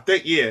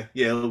think it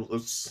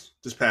was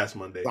this past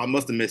Monday. So I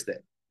must have missed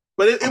that.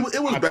 But it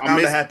was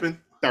bound to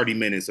happen. 30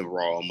 minutes of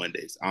Raw on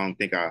Mondays. I don't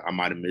think I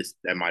might have missed.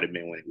 That might have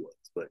been when it was.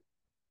 But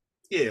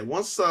yeah,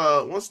 once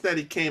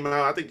Natty came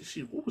out, I think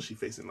what was she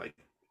facing? Like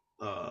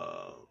it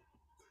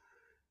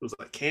was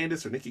like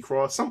Candice or Nikki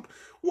Cross,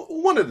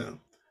 one of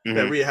them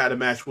that Rhea had a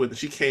match with, and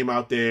she came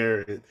out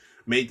there and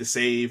made the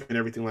save and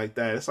everything like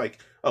that. It's like,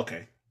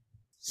 okay,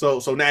 so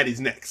Natty's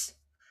next.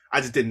 I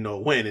just didn't know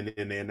when,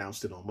 and they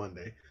announced it on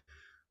Monday.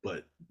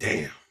 But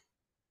damn,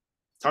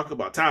 talk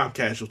about time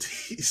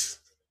casualties.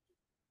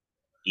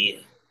 Yeah,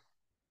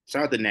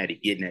 shout out to Natty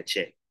getting that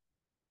check.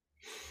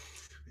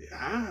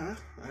 Yeah,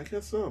 I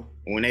guess so.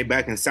 When they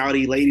back in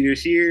Saudi later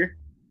this year,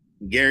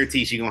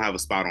 guarantee she gonna have a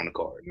spot on the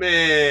card.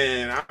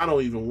 Man, I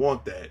don't even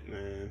want that,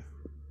 man.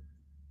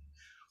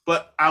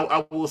 But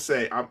I will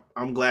say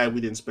I'm glad we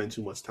didn't spend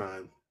too much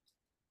time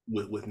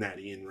with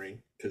Natty in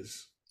ring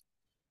because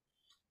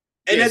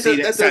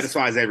that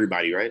satisfies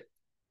everybody, right?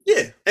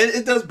 Yeah, and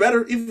it does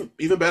better,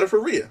 even better for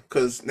Rhea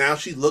because now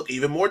she look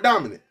even more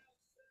dominant.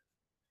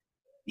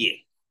 Yeah,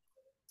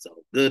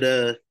 so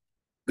good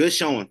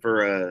showing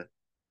for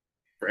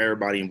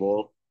everybody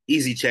involved.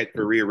 Easy check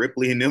for Rhea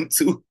Ripley and them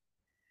too.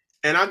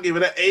 And I'll give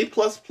it an A+++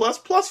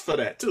 for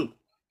that too.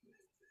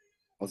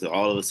 Also,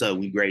 all of a sudden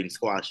we grading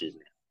squashes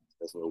now.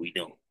 That's what we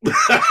doing.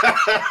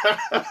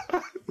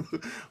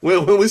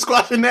 when we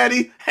squashing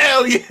Natty,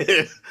 hell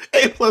yeah,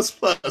 A++,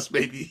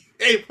 baby,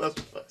 A++.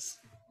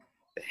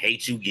 The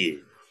hate you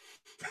give.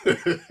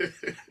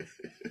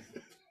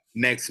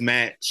 Next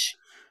match.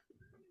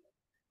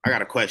 I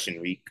got a question,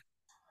 Reek.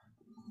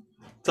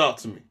 Talk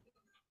to me.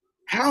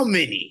 How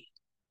many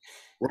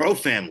royal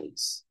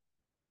families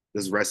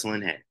does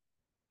wrestling have?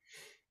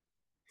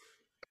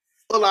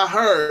 Well, I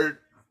heard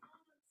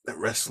that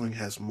wrestling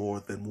has more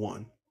than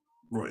one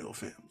royal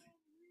family.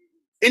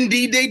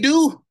 Indeed, they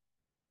do.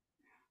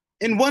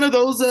 And one of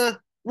those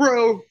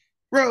royal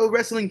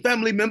wrestling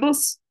family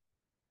members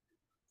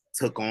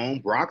took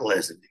on Brock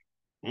Lesnar.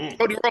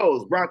 Cody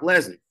Rhodes, Brock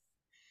Lesnar.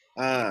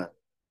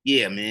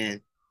 Yeah,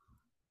 man.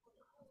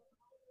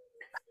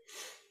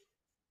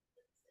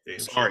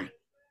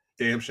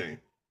 Damn shame.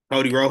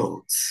 Cody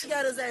Rhodes. He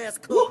got his ass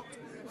cooked.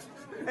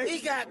 He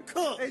got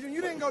cooked. Adrian,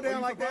 you didn't go down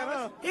like that,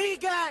 huh? He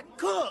got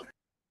cooked.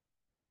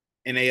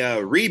 In a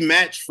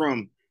rematch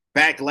from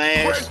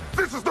Backlash.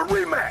 This is the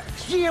rematch.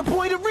 Yeah,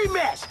 boy, the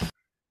rematch.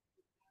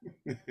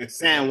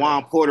 San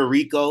Juan, Puerto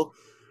Rico.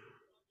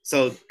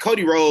 So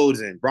Cody Rhodes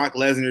and Brock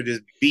Lesnar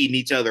just beating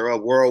each other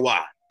up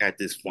worldwide at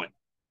this point.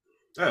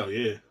 Oh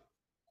yeah.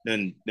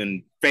 Then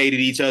faded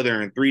each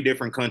other in 3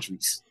 different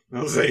countries.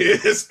 I was saying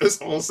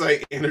it's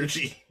on-site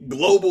energy,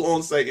 global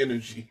on-site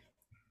energy.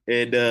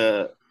 And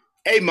A-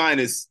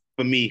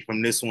 for me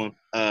from this one.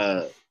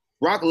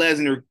 Brock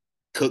Lesnar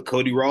cooked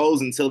Cody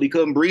Rhodes until he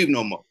couldn't breathe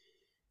no more.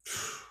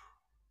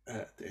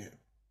 God damn.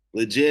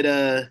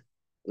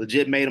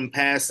 Legit made him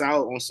pass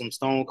out on some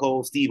Stone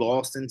Cold Steve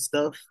Austin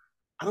stuff.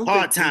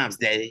 Hard times,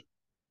 Daddy.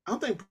 I don't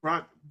think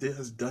Brock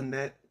has done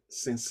that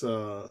since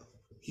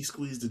he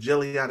squeezed the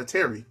jelly out of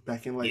Terry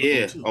back in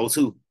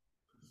 02.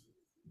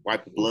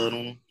 Wipe the blood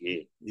on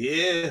him.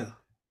 Yeah.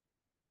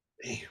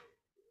 Damn.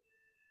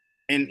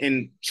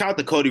 And shout out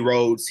to Cody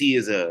Rhodes.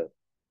 He's an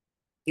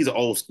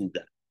old school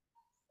guy.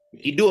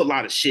 He do a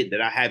lot of shit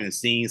that I haven't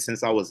seen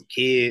since I was a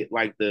kid,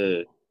 like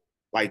the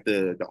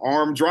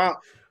arm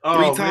drop 3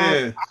 times.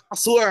 Man. I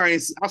swear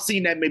I've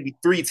seen that maybe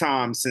 3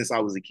 times since I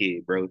was a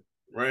kid, bro.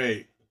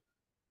 Right.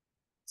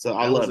 So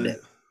I love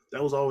that.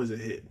 That was always a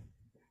hit.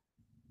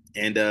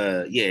 And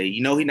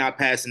he's not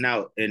passing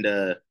out.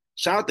 And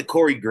shout out to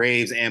Corey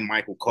Graves and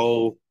Michael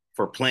Cole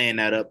for playing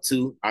that up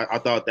too. I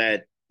thought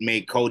that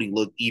made Cody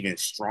look even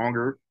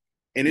stronger.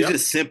 And it's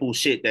just simple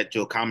shit that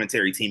your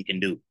commentary team can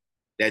do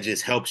that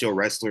just helps your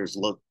wrestlers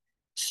look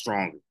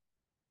stronger.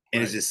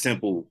 And It's just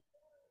simple.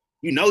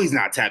 He's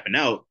not tapping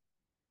out.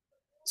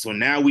 So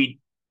now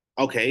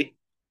Okay.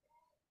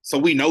 So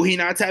we know he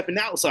not tapping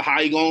out. So how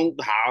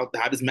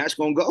this match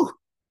gonna go?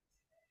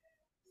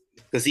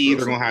 Because he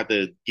either gonna have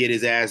to get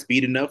his ass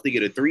beat enough to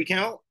get a 3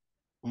 count.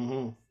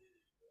 Mm-hmm.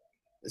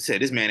 I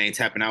said this man ain't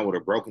tapping out with a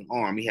broken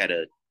arm. He had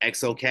a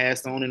exo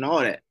cast on and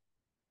all that.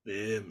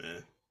 Yeah,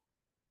 man.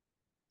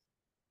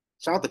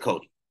 Shout out to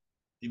Cody.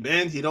 He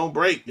bend, he don't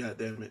break. God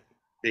damn it.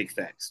 Big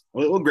facts.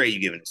 What grade you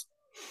giving this?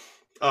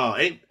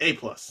 A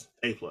plus.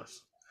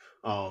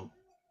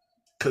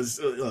 Because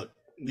look,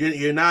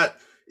 you're not.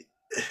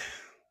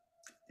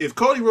 If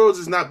Cody Rhodes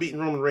is not beating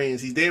Roman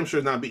Reigns, he's damn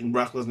sure not beating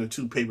Brock Lesnar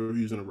 2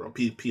 pay-per-views in a row.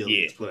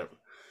 PLEs, whatever.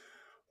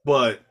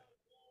 But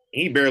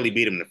he barely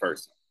beat him the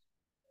first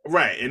time.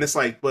 Right, and it's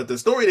like, but the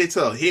story they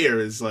tell here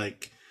is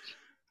like,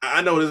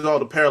 I know there's all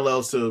the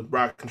parallels to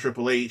Brock and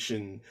Triple H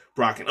and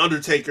Brock and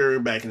Undertaker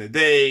back in the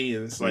day,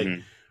 and it's like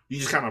you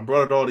just kind of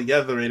brought it all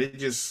together, and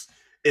it's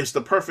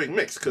the perfect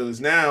mix because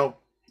now,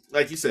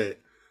 like you said,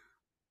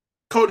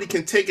 Cody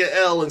can take an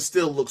L and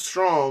still look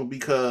strong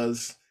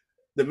because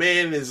the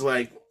man is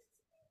like,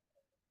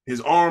 his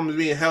arm is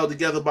being held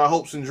together by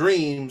hopes and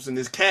dreams, and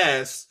his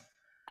cast,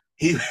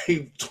 he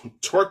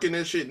twerking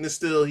that shit, and it's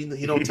still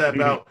he don't tap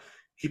out,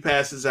 he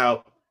passes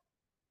out.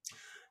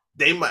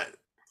 They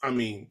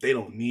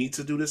don't need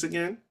to do this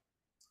again,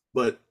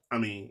 but I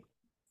mean,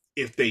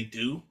 if they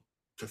do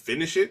to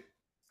finish it,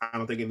 I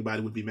don't think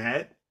anybody would be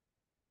mad.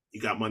 You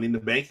got Money in the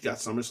Bank, you got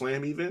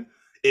SummerSlam even.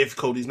 If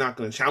Cody's not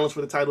going to challenge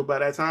for the title by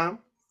that time,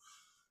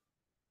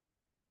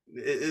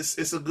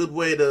 it's a good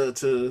way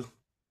to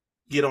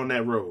get on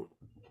that road,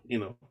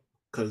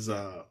 because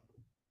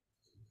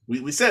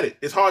we said it.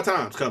 It's hard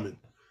times coming,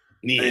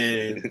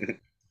 and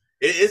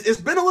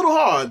it's been a little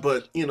hard,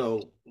 but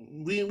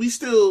we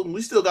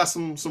still got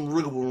some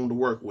wiggle room to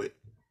work with.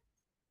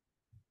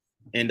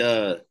 And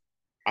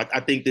I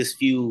think this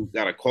feud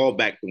got a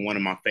callback to one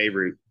of my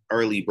favorite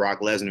early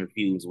Brock Lesnar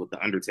feuds with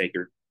the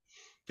Undertaker.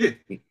 Yeah.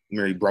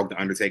 Remember he broke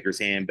the Undertaker's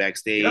hand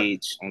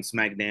backstage on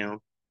SmackDown.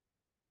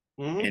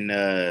 And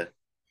they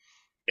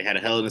had a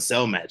Hell in a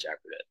Cell match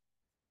after that.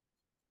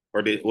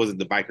 Or was it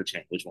the biker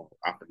chain? Which one?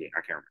 I forget. I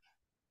can't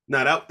remember.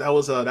 No, that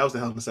was the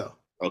Hell in a Cell.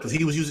 Because Okay.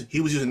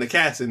 he was using the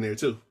cast in there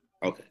too.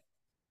 Okay.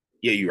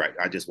 Yeah, you're right.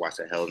 I just watched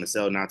that Hell in a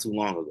Cell not too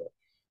long ago.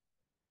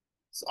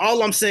 So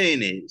all I'm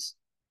saying is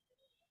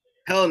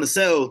Hell in a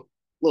Cell, a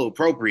little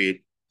appropriate.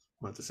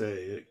 I'm about to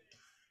say,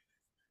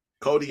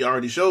 Cody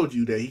already showed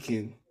you that he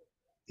can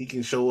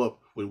show up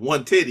with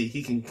one titty.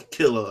 He can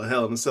kill a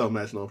Hell in a Cell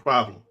match, no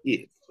problem.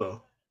 Yeah.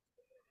 So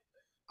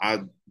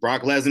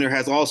Brock Lesnar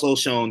has also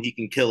shown he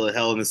can kill a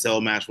Hell in a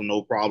Cell match with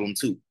no problem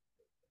too.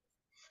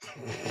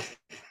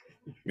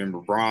 Remember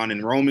Braun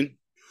and Roman?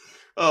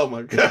 Oh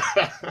my god.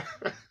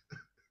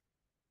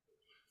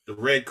 The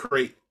red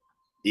crate.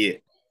 Yeah.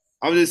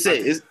 I was just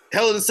saying,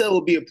 Hell in a Cell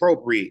would be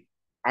appropriate.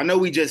 I know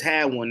we just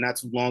had one not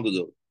too long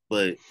ago,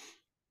 but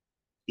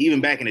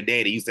even back in the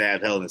day, they used to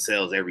have Hell in a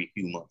Cells every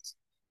few months.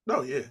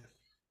 No, yeah.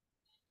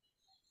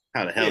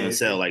 Had a Hell in a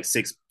Cell like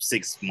six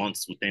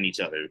months within each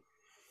other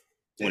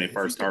when it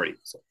first started.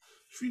 So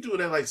if you do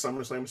that like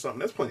SummerSlam or something,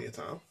 that's plenty of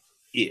time.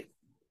 yeah.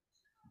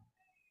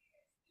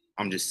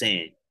 I'm just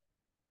saying,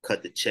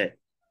 cut the check.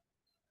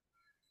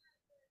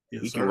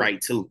 Yes, we sir. can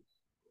write too.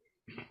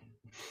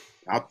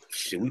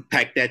 We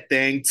pack that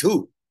thing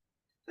too.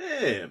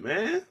 Yeah,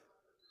 man.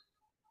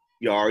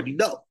 You already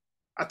know.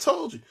 I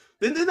told you.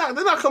 Then they're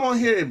not come on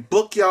here and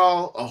book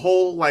y'all a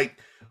whole like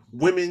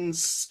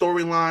women's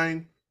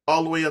storyline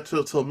all the way up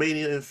till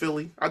Mania in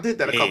Philly. I did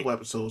that a couple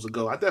episodes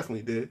ago. I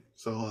definitely did.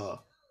 So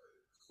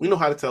we know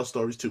how to tell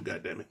stories too,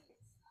 goddammit.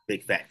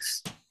 Big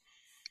facts.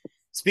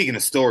 Speaking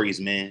of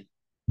stories, man.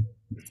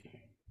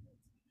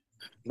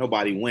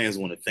 Nobody wins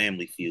when a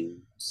family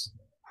feuds.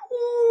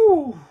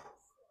 Woo.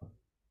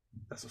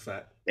 That's a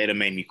fact. That'd have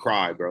made me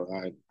cry, bro.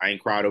 I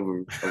ain't cried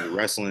over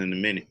wrestling in a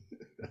minute.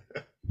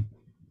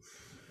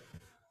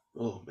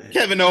 Oh man.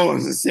 Kevin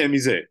Owens and Sami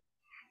Zayn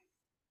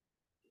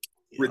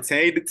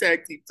retained the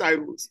tag team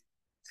titles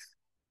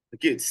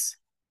against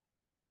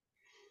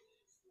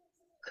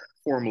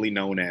formerly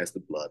known as the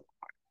Bloodline.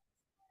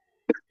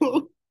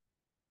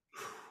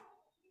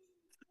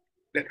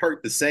 That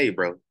hurt to say,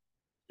 bro.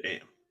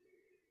 Damn.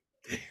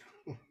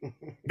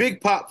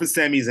 Big pop for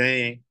Sami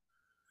Zayn.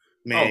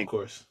 Man, of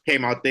course.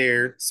 Came out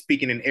there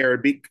speaking in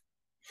Arabic.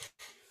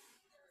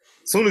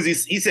 As soon as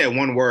he said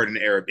one word in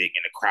Arabic,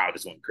 and the crowd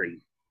just went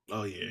crazy.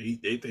 Oh yeah,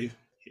 they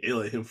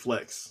let him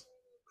flex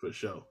for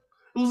sure.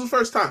 It was the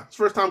first time. It's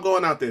first time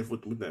going out there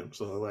with them.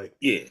 So like,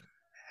 yeah,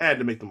 had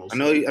to make the most. I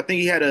know. I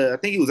think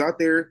he was out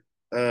there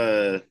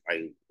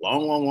like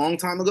long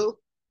time ago,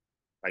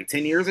 like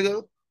 10 years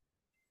ago.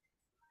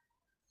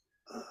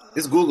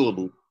 It's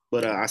Googleable,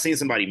 but I seen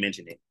somebody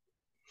mention it.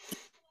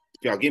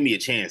 If y'all give me a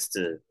chance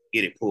to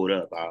get it pulled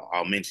up,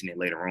 I'll mention it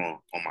later on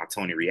my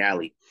Tony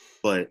Reality.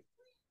 But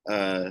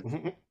as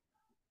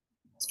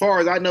far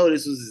as I know,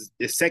 this was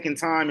his second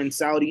time in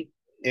Saudi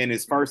and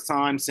his first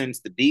time since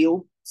the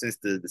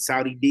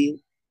Saudi deal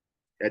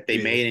that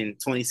they made in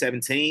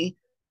 2017.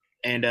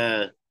 And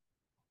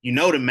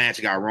the match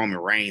got Roman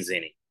Reigns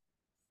in it.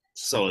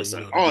 So it's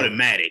an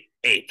automatic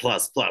A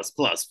plus plus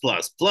plus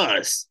plus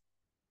plus.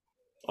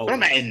 Oh, But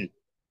I'm adding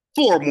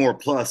 4 more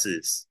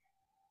pluses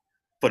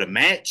for the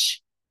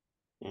match.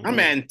 mhm. I'm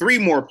adding 3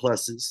 more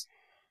pluses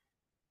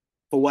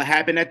for what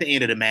happened at the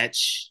end of the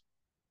match.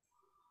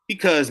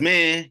 Because,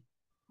 man,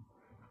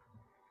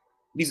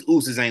 these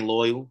Usos ain't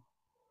loyal.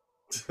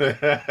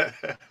 The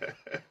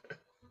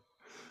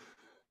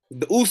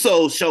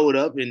Usos showed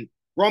up and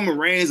Roman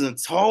Reigns and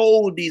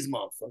told these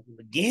motherfuckers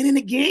again and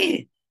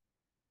again.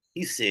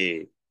 He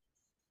said,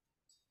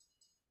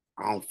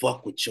 I don't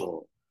fuck with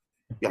y'all.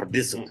 Y'all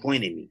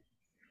disappointed me.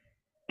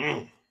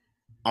 Mm.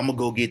 I'm going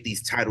to go get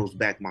these titles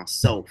back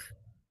myself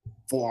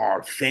for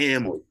our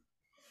family.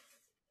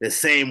 The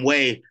same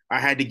way I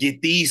had to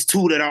get these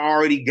 2 that I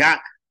already got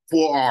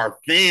for our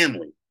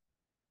family.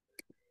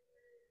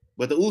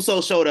 But the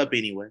Usos showed up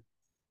anyway.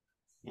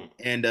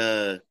 And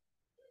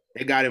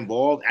they got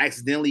involved,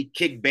 accidentally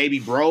kicked baby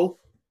bro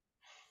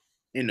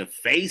in the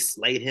face,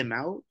 laid him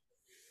out.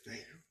 Damn.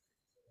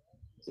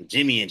 So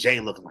Jimmy and Jay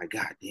looking like,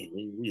 God damn,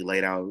 we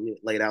laid out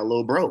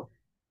little bro.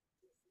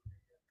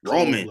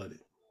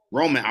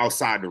 Roman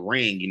outside the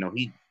ring, he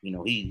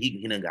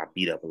done got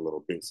beat up a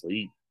little bit. So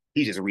he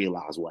just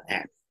realized what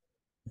happened.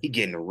 He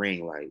get in the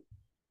ring like,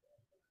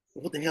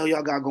 what the hell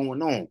y'all got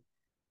going on?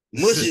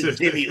 Mushes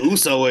Jimmy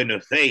Uso in the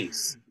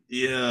face.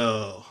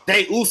 Yo.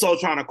 Jay Uso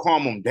trying to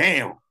calm him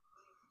down.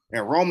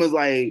 And Roman's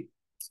like,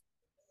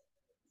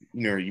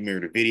 you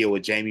remember the video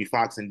with Jamie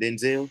Foxx and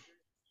Denzel?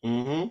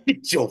 Mm-hmm.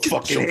 Get your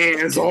fucking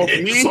hands off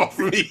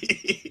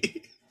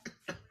me.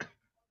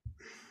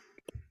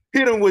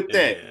 Hit him with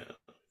that.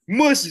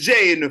 Mush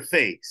Jay in the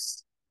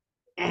face.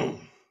 Mm.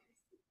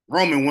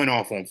 Roman went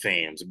off on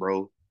fans,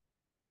 bro.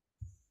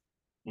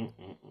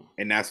 Mm-mm-mm.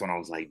 And that's when I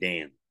was like,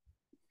 damn.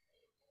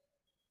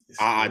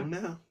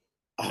 Now.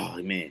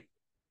 Oh, man.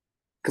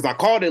 Because I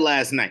called it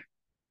last night.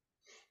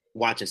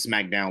 Watching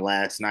SmackDown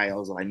last night. I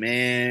was like,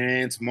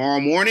 man, tomorrow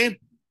morning,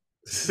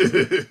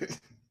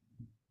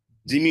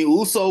 Jimmy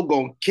Uso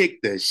gonna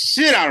kick the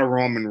shit out of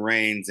Roman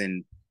Reigns.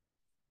 And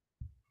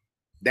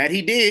that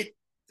he did.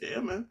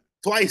 Yeah, man.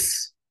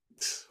 Twice.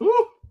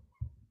 Woo.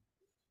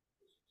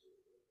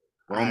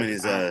 Roman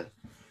is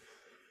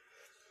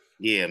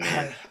yeah,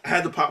 man. I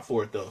had to pop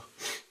for it though.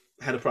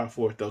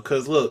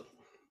 Because look,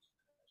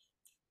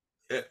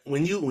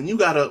 when you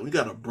got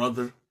a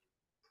brother,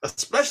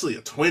 especially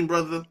a twin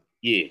brother,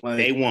 yeah, like,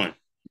 they won.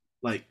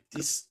 Like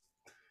this,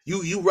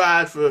 you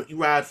ride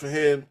for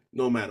him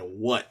no matter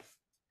what.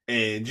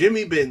 And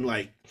Jimmy been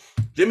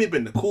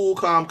the cool,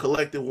 calm,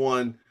 collected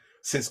one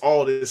since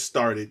all this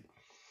started.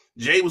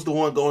 Jay was the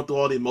one going through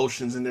all the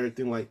emotions and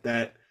everything like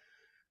that.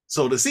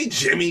 So to see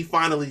Jimmy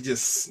finally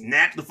just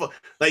snap the fuck,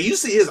 like you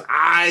see his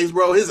eyes,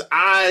 bro. His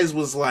eyes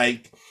was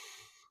like,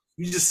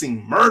 you just see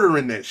murder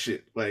in that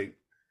shit. Like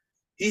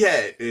he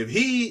had, if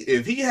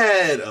he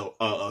had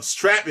a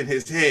strap in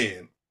his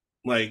hand,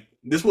 like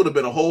this would have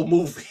been a whole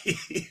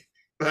movie.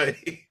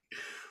 Like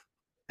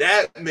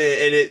that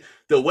man, and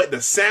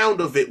the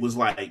sound of it was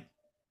like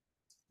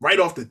right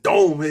off the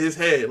dome in his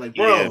head. Like,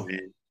 bro, yeah,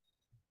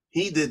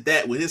 he did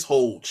that with his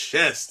whole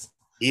chest.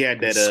 He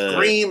had that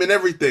scream and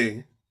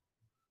everything.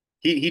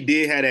 He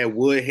did have that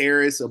Wood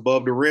Harris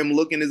above the rim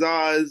look in his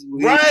eyes.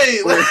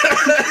 Right.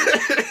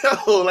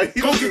 Like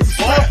he was just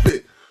off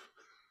it.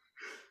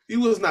 He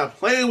was not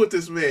playing with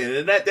this man.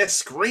 And that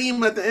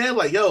scream at the end,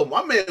 like, yo,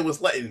 my man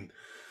was letting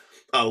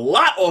a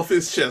lot off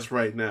his chest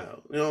right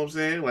now. You know what I'm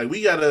saying? Like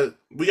we gotta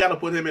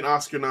put him in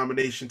Oscar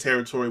nomination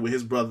territory with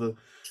his brother.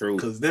 True.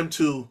 Because them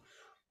two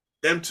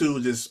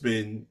just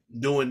been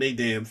doing their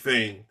damn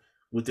thing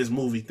with this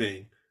movie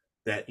thing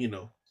that,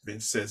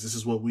 Vince says this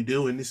is what we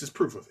do, and this is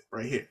proof of it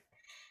right here.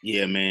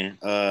 Yeah, man.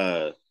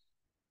 I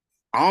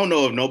don't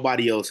know if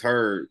nobody else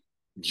heard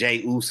Jay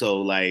Uso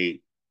like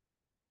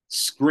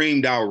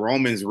screamed out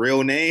Roman's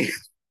real name.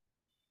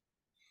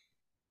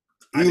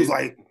 He was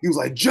like,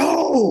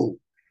 Joe.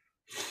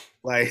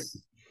 Like,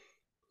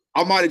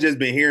 I might have just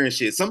been hearing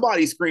shit.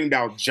 Somebody screamed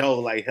out Joe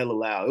like hella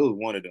loud. It was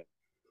one of them.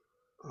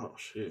 Oh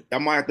shit! I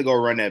might have to go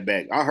run that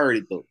back. I heard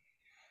it though.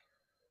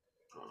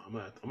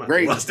 I'm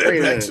great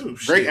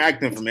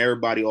acting from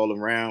everybody all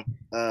around.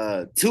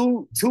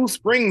 Two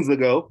springs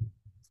ago,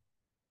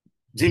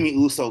 Jimmy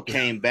Uso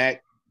came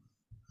back.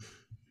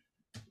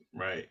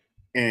 Right.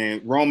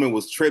 And Roman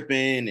was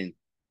tripping and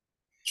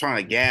trying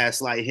to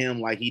gaslight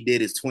him like he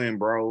did his twin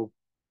bro.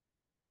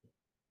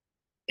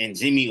 And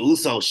Jimmy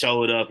Uso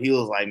showed up. He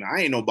was like, man,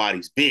 I ain't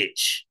nobody's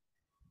bitch.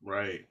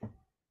 Right.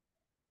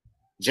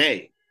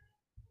 Jay,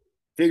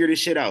 figure this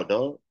shit out,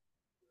 dog.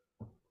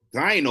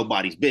 I ain't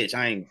nobody's bitch.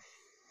 I ain't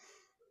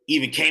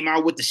even came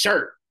out with the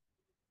shirt.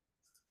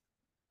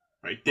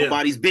 Right there.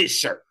 Nobody's bitch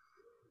shirt.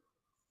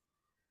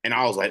 And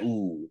I was like,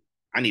 ooh,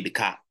 I need the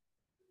cop.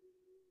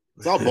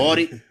 So I bought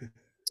it.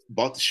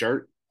 Bought the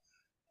shirt.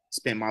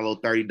 Spent my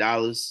little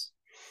 $30.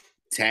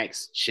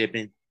 Tax,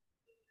 shipping.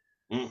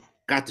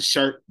 Got the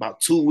shirt about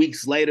 2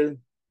 weeks later.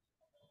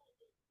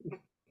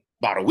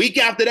 About a week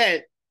after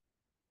that,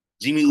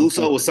 Jimmy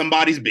Uso was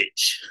somebody's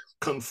bitch.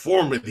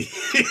 Conformity.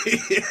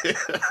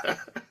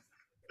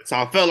 So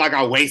I felt like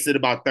I wasted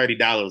about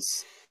 $30.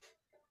 It's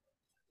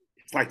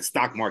like the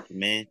stock market,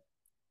 man.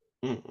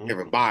 You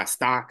ever buy a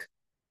stock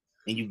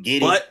and you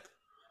get it?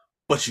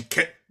 But you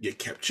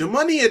kept your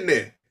money in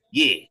there.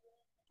 Yeah.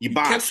 You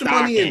buy kept a stock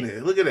your money in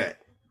there. Look at that.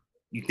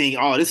 You think,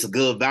 oh, this is a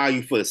good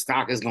value for the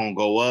stock. It's going to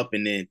go up.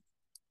 And then,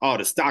 oh,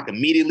 the stock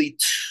immediately.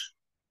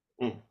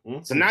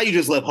 So now you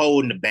just left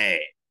holding the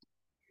bag.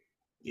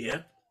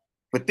 Yeah.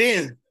 But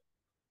then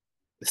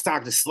the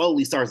stock just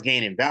slowly starts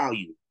gaining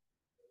value.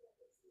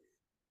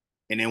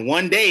 And then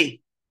one day,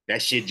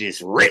 that shit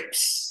just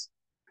rips.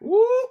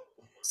 Woo.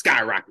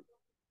 Skyrocket.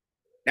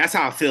 That's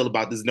how I feel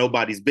about this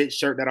Nobody's Bitch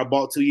shirt that I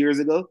bought 2 years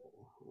ago.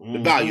 The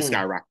value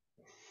skyrocket.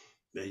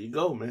 There you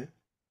go, man.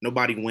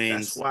 Nobody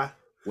wins. That's why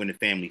when the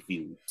family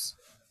feuds.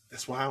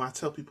 That's why I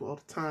tell people all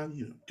the time,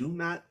 you do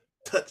not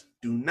touch,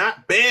 do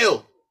not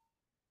bail.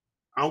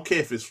 I don't care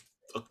if it's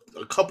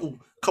a couple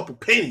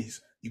pennies.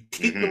 You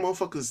keep the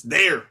motherfuckers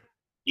there.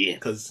 Yeah.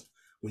 Because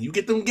when you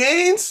get them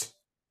gains,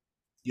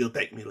 you'll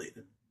thank me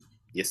later.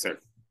 Yes, sir.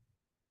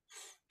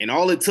 And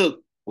all it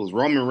took was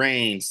Roman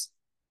Reigns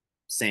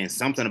saying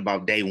something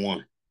about day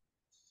one.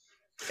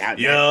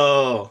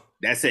 That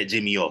set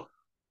Jimmy off.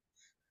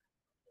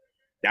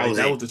 That was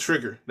the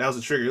trigger. That was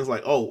the trigger. It was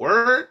like, oh,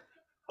 word?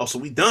 Oh, so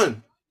we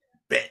done.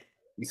 Bet.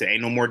 You said,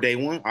 ain't no more day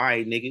one? All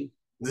right, nigga.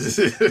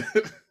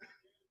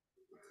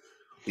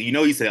 You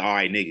know he said, all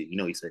right, nigga. You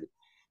know he said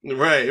it.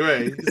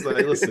 Right. He's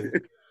like, listen,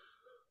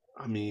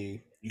 I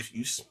mean, you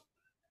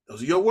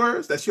those are your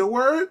words? That's your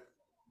word?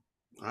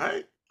 All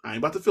right. I ain't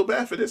about to feel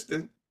bad for this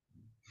then.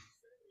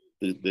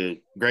 The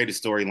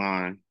greatest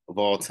storyline of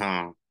all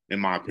time,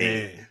 in my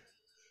opinion.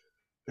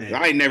 Man.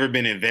 I ain't never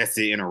been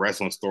invested in a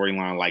wrestling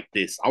storyline like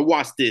this. I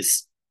watched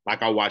this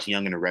like I watch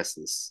Young and the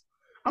Restless.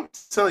 I'm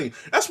telling you.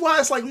 That's why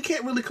it's like we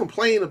can't really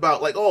complain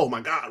about like, oh my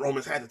God,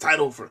 Roman's had the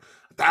title for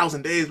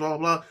 1,000 days, blah,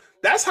 blah, blah.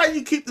 That's how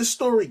you keep the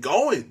story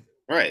going.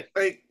 Right.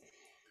 Like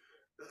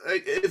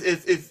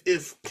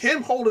if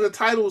him holding the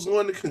title is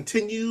going to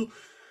continue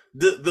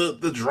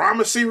the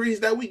drama series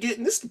that we get,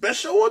 and this is the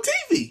best show on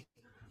TV.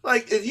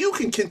 Like, if you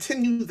can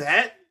continue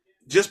that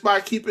just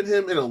by keeping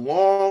him in a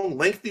long,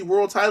 lengthy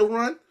world title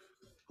run,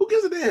 who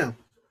gives a damn?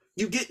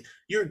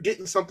 You're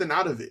getting something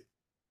out of it.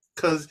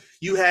 Because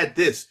you had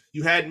this,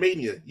 you had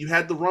Mania, you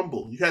had the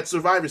Rumble, you had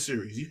Survivor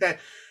Series, you had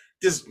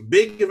this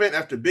big event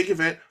after big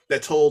event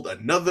that told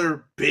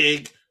another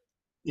big,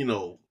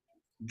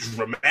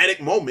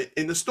 dramatic moment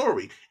in the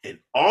story. And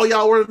all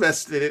y'all were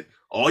invested in it,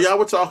 all y'all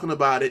were talking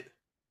about it.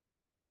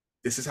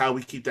 This is how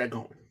we keep that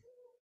going.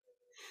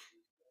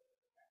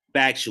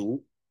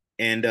 Factual.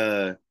 And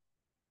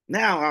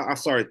now I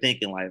started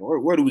thinking, like,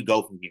 where do we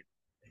go from here?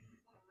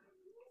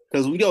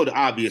 Because we go the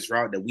obvious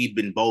route that we've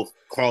been both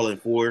calling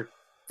for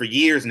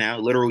years now,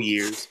 literal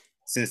years,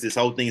 since this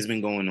whole thing's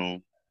been going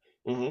on.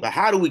 Mm-hmm. But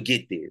how do we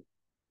get there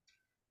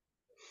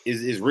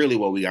is really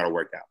what we got to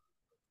work out.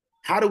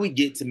 How do we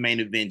get to main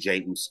event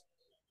Jey Uso?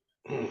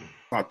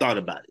 I thought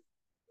about it.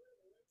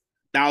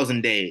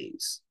 1,000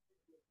 days.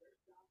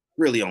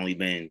 Really only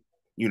been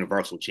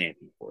Universal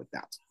Champion for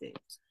 1,000 days.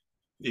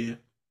 Yeah.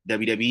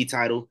 WWE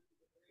title,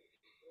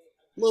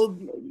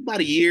 about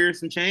a year,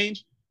 some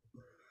change.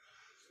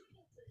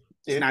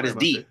 It's not as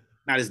deep.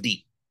 Not as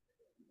deep.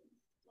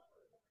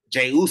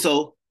 Jey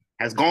Uso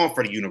has gone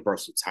for the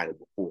Universal title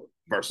before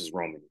versus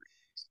Roman Reigns.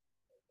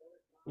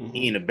 Mm-hmm.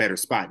 He in a better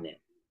spot now.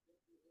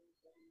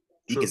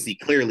 You can see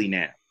clearly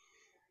now.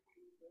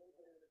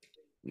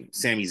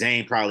 Sami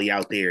Zayn probably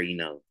out there,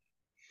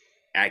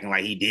 acting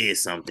like he did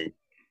something.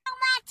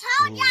 I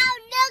told y'all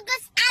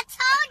niggas.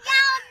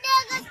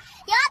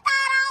 Y'all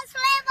thought I was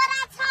playing, but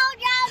I told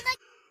y'all niggas.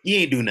 You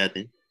ain't do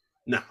nothing.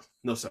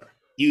 No, sir.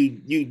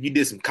 You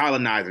did some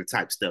colonizer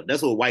type stuff.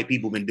 That's what white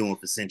people been doing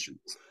for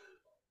centuries.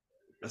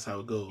 That's how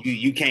it goes.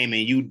 You came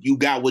in, you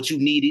got what you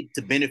needed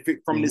to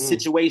benefit from this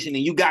situation,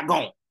 and you got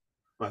going.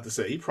 I'm about to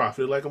say, he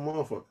profited like a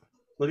motherfucker.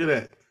 Look at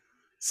that.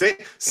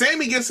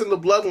 Sammy gets in the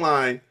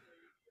bloodline.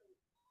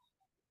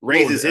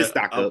 Raises his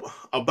stock up.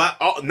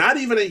 About not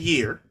even a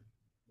year.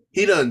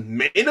 He done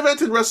main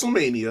evented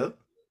WrestleMania.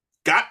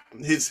 Got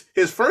his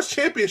first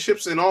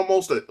championships in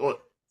almost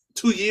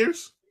 2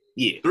 years?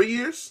 Yeah. 3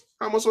 years?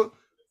 Almost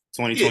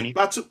 2020.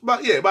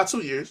 Yeah, about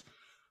 2 years.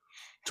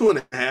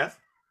 2.5.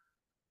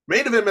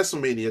 Main event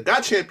WrestleMania,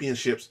 got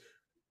championships,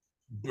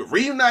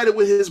 reunited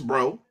with his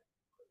bro,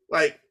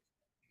 like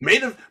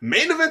main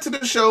event to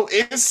the show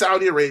in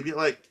Saudi Arabia,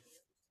 like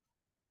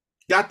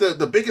got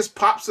the biggest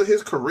pops of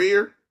his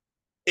career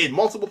in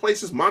multiple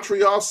places,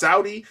 Montreal,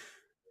 Saudi,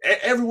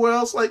 everywhere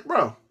else, like,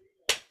 bro.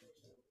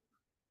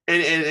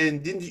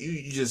 And didn't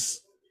you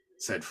just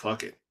said,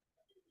 fuck it.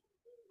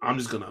 I'm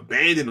just gonna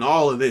abandon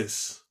all of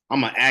this.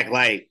 I'm gonna act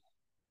like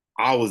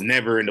I was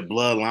never in the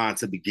bloodline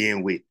to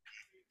begin with.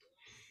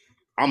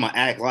 I'm going to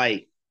act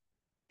like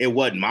it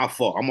wasn't my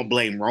fault. I'm going to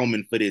blame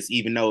Roman for this,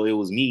 even though it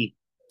was me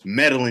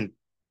meddling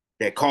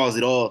that caused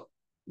it all.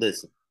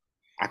 Listen,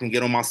 I can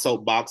get on my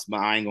soapbox, but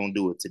I ain't going to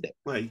do it today.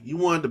 Like, you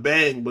wanted to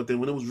bang, but then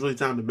when it was really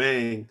time to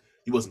bang,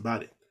 you wasn't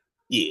about it.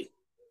 Yeah.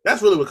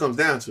 That's really what it comes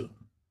down to.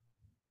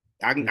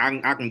 I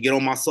can get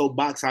on my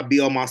soapbox. I be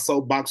on my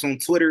soapbox on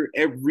Twitter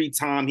every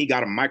time he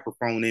got a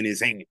microphone in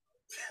his hand.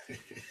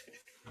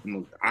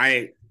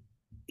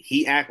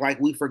 He act like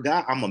we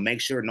forgot. I'm gonna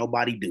make sure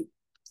nobody do.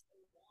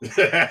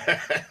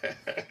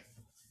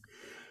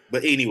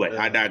 But anyway,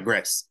 I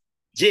digress.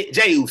 Jey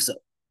Uso,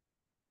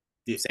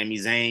 Sami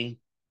Zayn,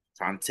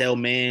 trying to tell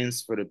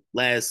mans for the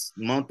last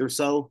month or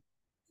so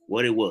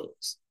what it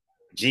was.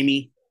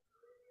 Jimmy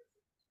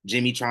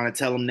trying to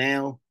tell him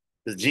now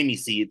because Jimmy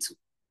see it too.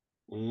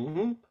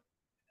 Mm-hmm.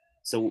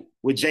 So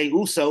with Jey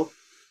Uso,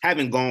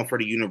 having gone for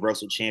the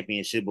Universal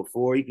Championship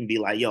before, you can be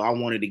like, yo, I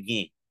want it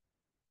again.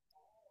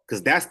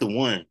 Because that's the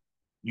one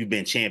you've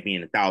been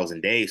champion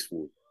 1,000 days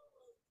for.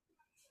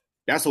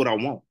 That's what I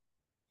want.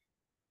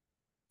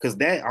 Because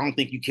that, I don't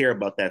think you care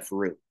about that for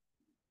real.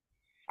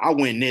 I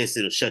win this,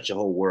 it'll shut your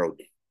whole world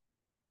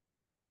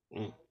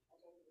down.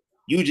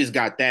 You just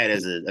got that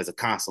as a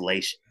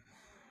consolation.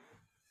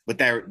 But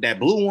that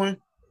blue one,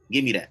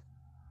 give me that.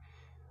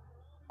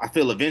 I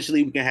feel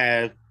eventually we can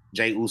have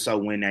Jey Uso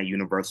win that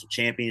Universal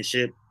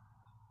Championship.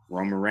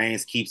 Roman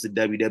Reigns keeps the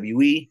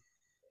WWE.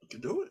 You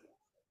can do it.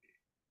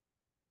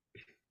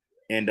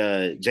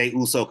 And Jey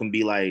Uso can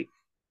be like,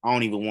 I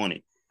don't even want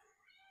it.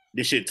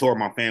 This shit tore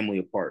my family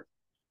apart.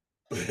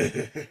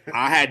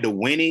 I had to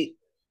win it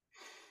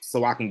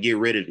so I can get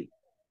rid of it.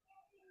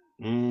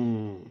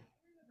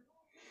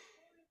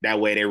 That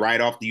way they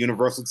write off the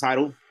Universal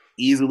title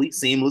easily,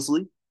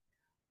 seamlessly.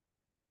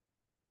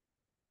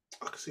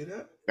 I can see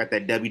that. Got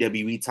that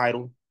WWE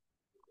title.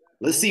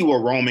 Let's see what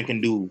Roman can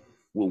do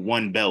with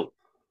one belt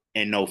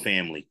and no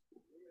family.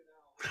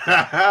 See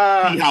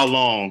how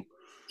long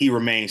he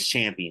remains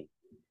champion.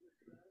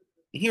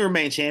 He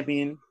remained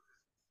champion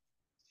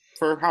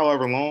for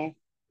however long.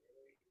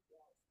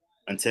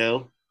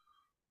 Until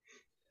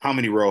how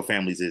many royal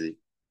families is it?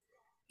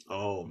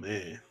 Oh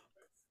man.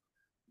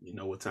 You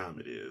know what time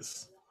it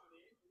is.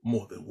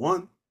 More than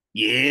one.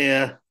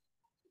 Yeah.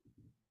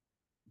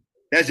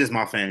 That's just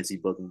my fantasy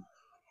booking.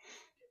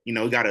 You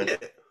know, we gotta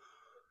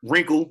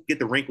get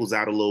the wrinkles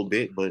out a little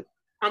bit, but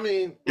I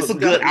mean it's a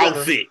good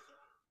outfit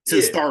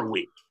to start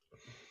with.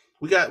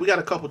 We got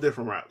a couple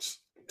different routes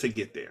to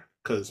get there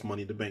because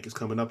Money in the Bank is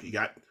coming up. You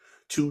got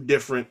 2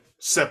 different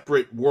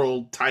separate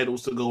world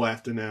titles to go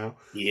after now.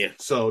 Yeah.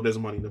 So there's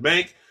Money in the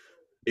Bank.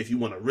 If you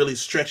want to really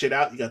stretch it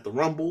out, you got the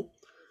Rumble.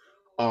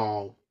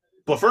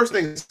 But first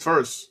things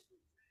first,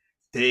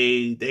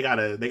 they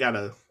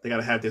gotta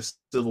have this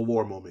Civil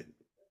War moment.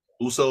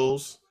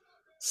 Usos,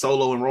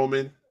 Solo, and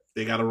Roman,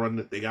 they gotta run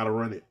it. They gotta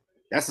run it.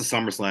 That's the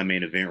SummerSlam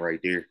main event right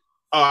there.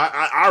 Oh,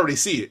 I already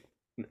see it.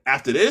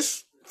 After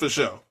this, for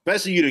sure.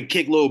 Especially you done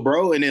kick little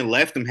bro and then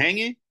left him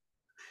hanging.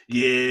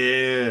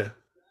 Yeah.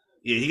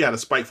 Yeah, he got a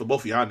spike for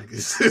both of y'all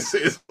niggas.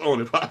 It's on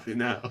and popping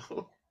now.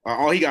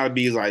 All he gotta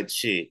be is like,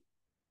 shit.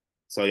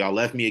 So y'all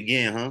left me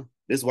again, huh?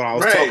 This is what I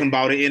was talking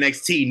about in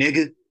NXT,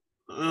 nigga.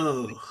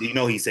 You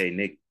know he say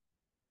nigga.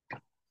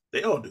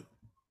 They all do.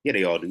 Yeah,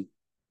 they all do.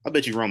 I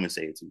bet you Roman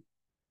say it too.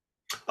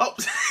 Oh,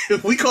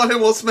 we caught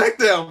him on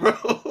SmackDown,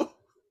 bro.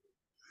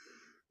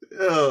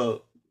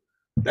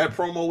 That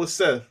promo with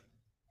Seth.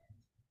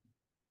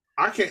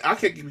 I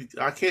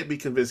can't be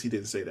convinced he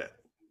didn't say that.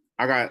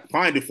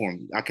 Find it for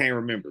me. I can't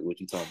remember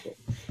what you talking about.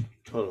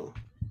 Hold on.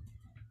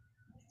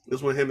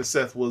 This when him and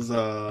Seth was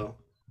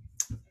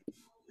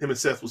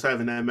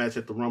having that match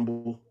at the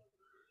Rumble.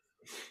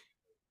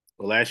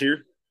 Well, last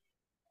year?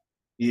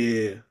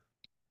 Yeah.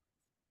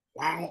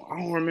 Wow, I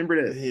don't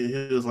remember that. He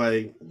was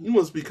like, "You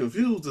must be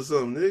confused or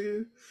something,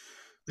 nigga."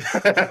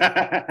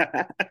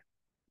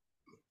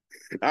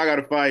 I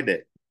gotta find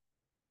that.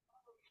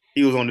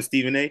 He was on the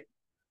Stephen A.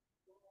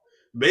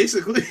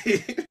 Basically.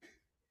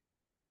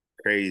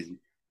 Crazy.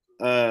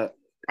 All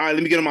right,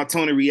 let me get on my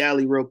Tony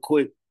reality real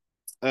quick.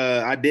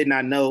 I did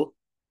not know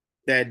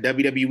that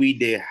WWE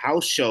did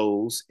house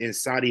shows in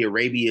Saudi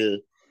Arabia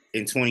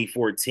in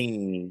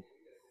 2014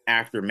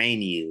 after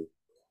Mania,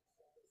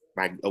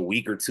 like a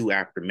week or two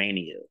after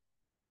Mania,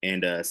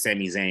 and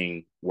Sami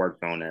Zayn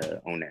worked on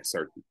that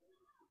circuit.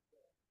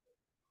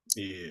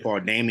 Yeah.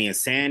 Fought Damian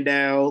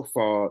Sandow,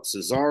 fought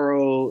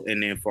Cesaro,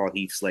 and then fought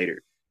Heath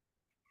Slater.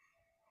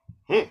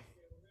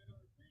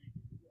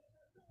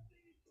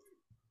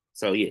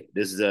 So yeah,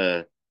 this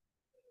is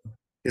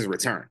his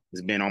return.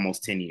 It's been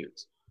almost 10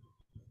 years.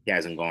 He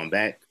hasn't gone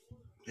back.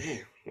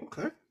 Damn,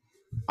 okay.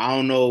 I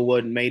don't know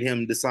what made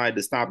him decide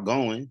to stop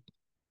going.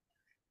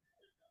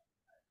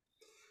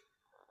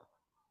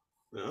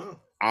 No.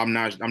 I'm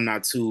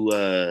not too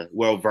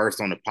well versed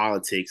on the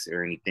politics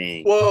or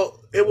anything. Well,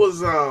 it was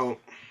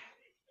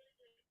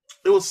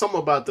something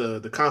about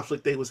the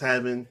conflict they was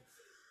having.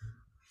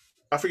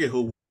 I forget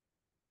who.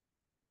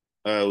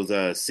 It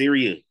was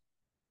Syria.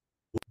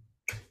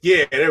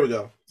 Yeah, there we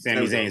go.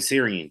 Sami Zayn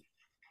Syrian.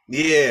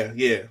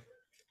 Yeah.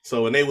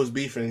 So when they was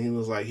beefing, he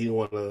was like he didn't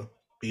want to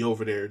be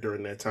over there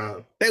during that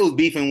time. They was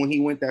beefing when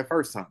he went that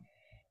first time.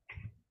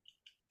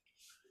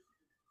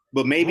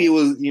 But maybe it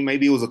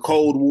was a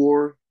Cold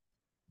War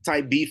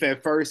type beef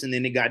at first, and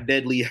then it got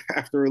deadly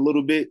after a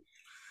little bit.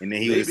 And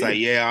then he was like,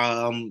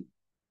 "Yeah,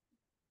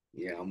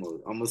 Yeah, I'm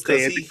gonna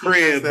stay at the He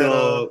crib,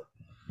 dog.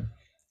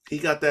 He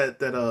got that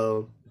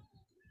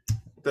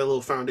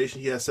little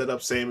foundation he has set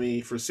up,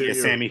 Sammy for Syria,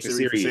 Sammy for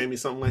Syria for Syria. Sammy,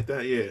 something like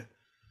that. Yeah.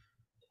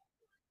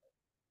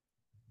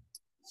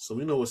 So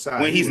we know what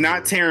side When he's was not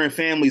on. tearing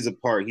families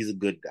apart, he's a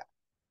good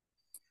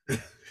guy.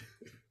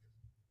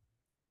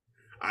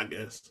 I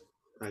guess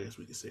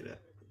we can say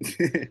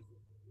that.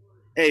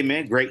 Hey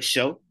man, great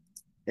show.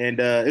 And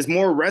it's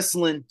more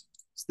wrestling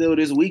still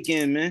this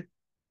weekend, man.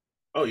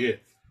 Oh yeah.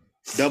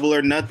 Double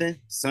or Nothing,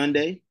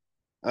 Sunday.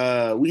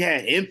 We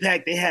had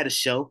Impact, they had a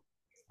show.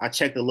 I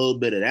checked a little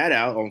bit of that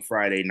out on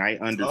Friday night.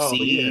 Under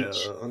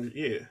Siege.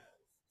 Yeah.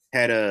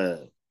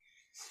 Had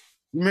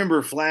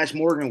remember Flash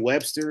Morgan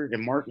Webster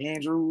and Mark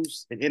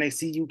Andrews in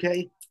NXT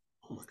UK?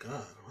 Oh my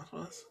god,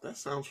 that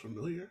sounds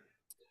familiar.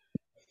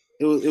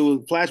 It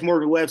was Flash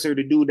Morgan Webster,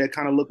 the dude that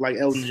kind of looked like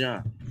Elton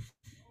John.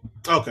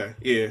 Okay,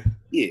 yeah.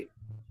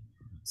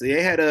 So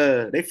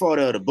they fought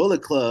the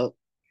Bullet Club,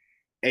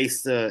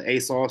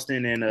 Ace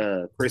Austin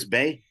and Chris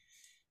Bay.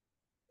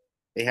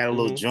 They had a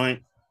little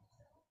joint.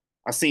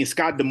 I seen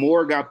Scott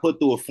D'Amore got put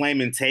through a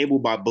flaming table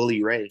by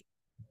Bully Ray.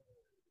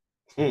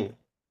 So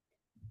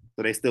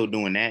they still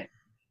doing that.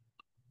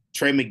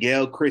 Trey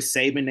Miguel, Chris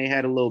Sabin, they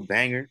had a little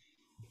banger.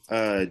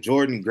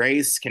 Jordan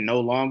Grace can no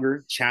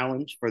longer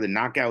challenge for the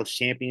Knockouts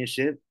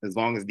Championship as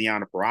long as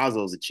Deonna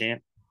Purrazzo is a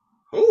champ.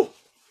 Oh,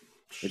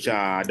 which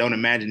I don't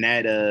imagine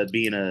that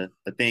being a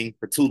thing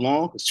for too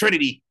long. It's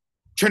Trinity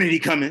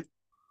coming.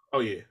 Oh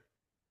yeah,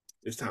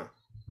 it's time.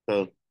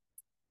 So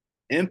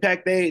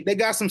Impact, they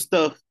got some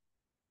stuff.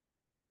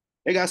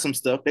 They got some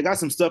stuff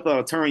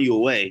that'll turn you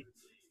away,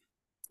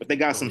 but they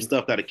got some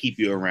stuff that'll keep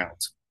you around.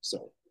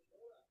 So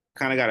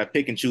kind of got to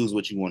pick and choose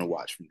what you want to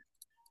watch from them.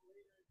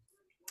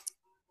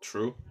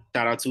 True.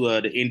 Shout out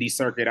to the indie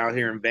circuit out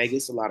here in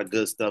Vegas. A lot of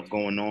good stuff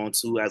going on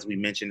too, as we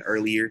mentioned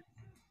earlier.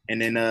 And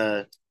then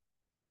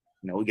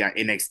we got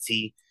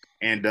NXT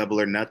and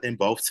Double or Nothing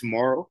both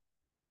tomorrow.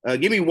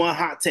 Give me one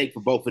hot take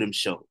for both of them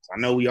shows. I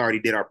know we already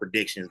did our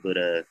predictions, but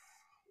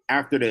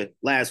after the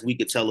last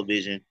week of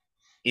television,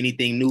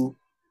 anything new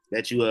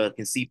that you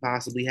can see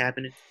possibly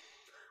happening?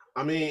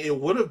 I mean, it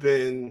would have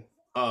been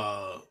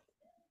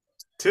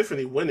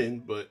Tiffany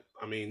winning, but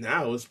I mean,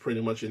 now it's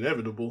pretty much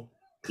inevitable.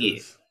 Yeah,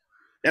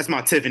 that's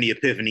my Tiffany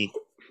epiphany.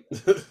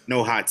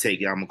 No hot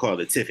take. I'm gonna call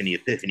it Tiffany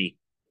epiphany.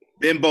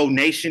 Bimbo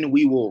Nation,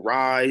 we will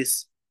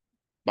rise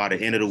by the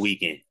end of the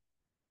weekend.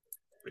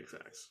 Big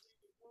facts.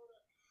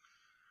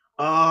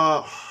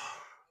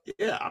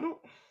 Yeah, I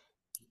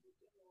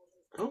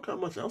don't got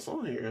much else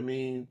on here. I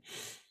mean,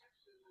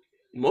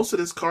 most of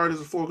this card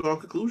is a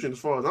foregone conclusion as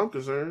far as I'm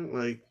concerned.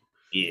 Like,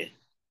 yeah.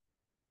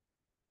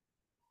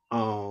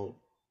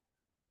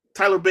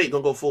 Tyler Bate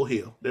gonna go full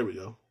heel. There we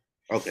go.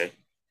 Okay,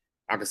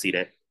 I can see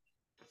that.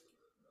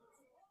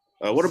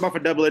 What about for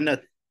Double or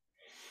Nothing?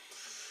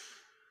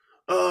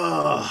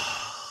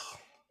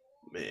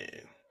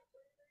 Man,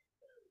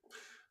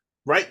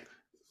 right?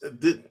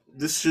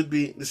 This should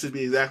be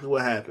exactly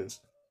what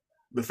happens.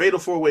 The Fatal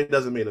 4-Way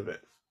doesn't main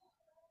event.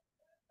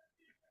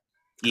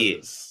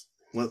 Yes.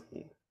 Well,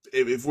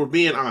 if we're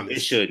being honest, it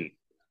shouldn't.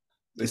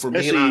 If we're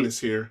being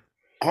honest here,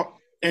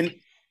 and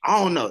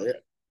I don't know.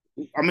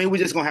 I mean, we're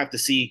just gonna have to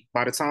see.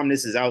 By the time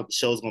this is out, the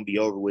show's gonna be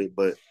over with.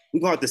 But we're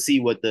gonna have to see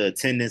what the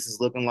attendance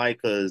is looking like.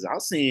 Because I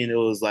seen it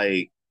was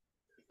like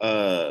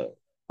a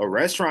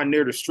restaurant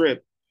near the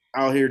Strip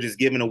out here just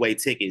giving away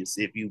tickets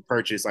if you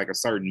purchase like a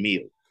certain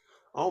meal.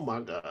 Oh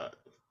my god!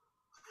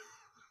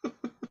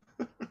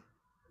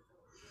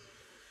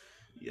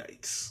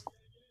 Yikes!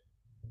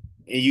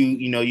 And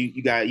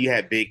you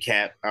had Big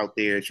Cap out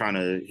there trying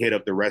to hit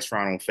up the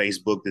restaurant on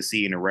Facebook to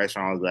see in the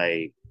restaurant. I was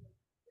like,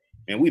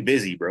 man, we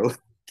busy, bro.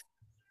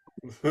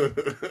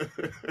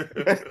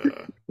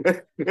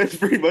 That's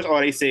pretty much all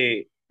they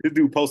said. This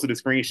dude posted a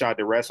screenshot.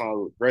 The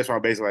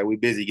restaurant basically like, we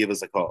busy. Give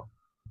us a call.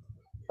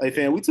 Like,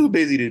 fam, we too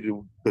busy to be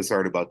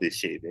concerned about this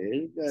shit,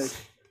 man.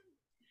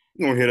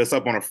 You gonna hit us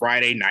up on a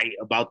Friday night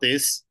about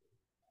this?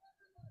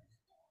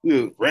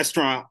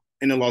 Restaurant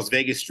in the Las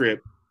Vegas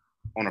Strip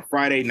on a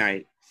Friday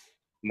night,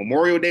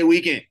 Memorial Day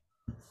weekend,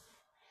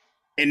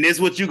 and this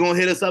what you gonna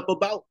hit us up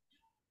about?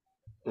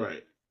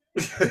 Right.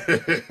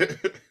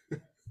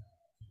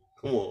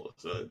 Come on,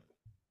 son.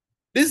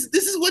 This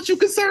is what you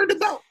concerned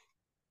about?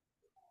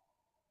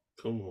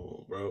 Come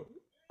on, bro.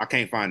 I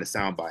can't find the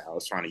soundbite I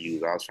was trying to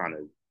use. I was trying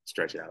to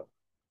stretch it out.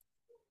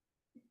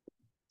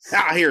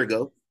 Here it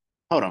go.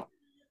 Hold on.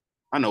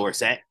 I know where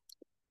it's at.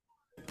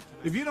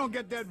 If you don't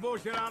get that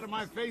bullshit out of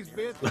my face,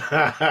 bitch.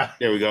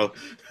 There we go.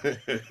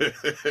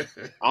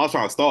 I was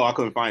trying to stall. I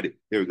couldn't find it.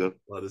 There we go.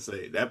 Well, to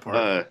say that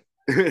part.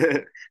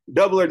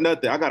 Double or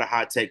Nothing. I got a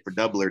hot take for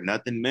Double or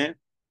Nothing, man.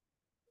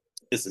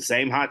 It's the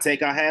same hot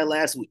take I had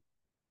last week.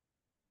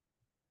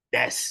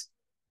 That's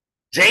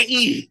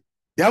J-E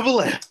double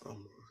F.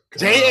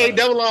 JARRET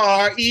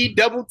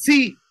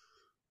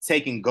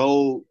taking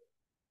gold.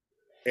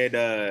 And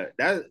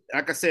that,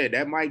 like I said,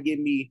 that might give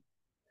me,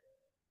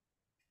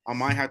 I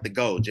might have to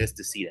go just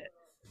to see that.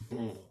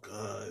 Oh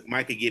God.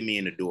 Might could get me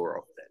in the door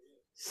off that.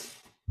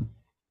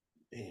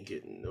 They ain't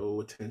getting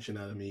no attention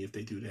out of me if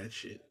they do that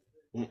shit.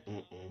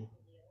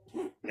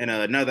 And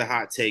another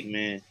hot take,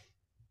 man.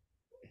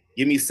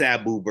 Give me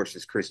Sabu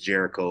versus Chris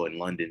Jericho in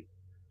London.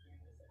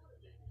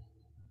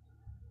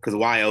 Because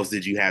why else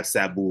did you have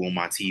Sabu on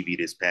my TV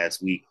this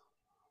past week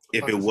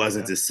if it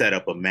wasn't to set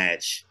up a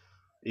match?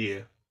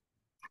 Yeah.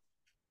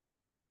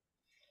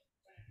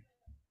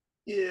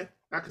 Yeah,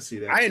 I can see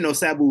that. I didn't know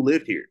Sabu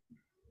lived here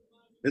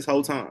this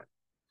whole time.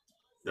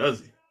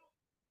 Does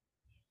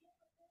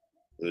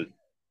he? A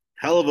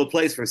hell of a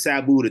place for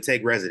Sabu to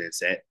take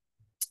residence at.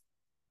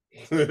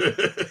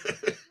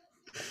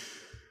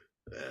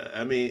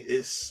 I mean,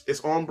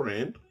 it's on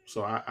brand,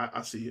 so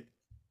I see it.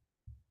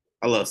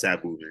 I love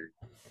Sabu, man.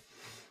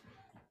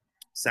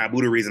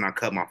 Sabu, the reason I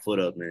cut my foot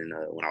up, man,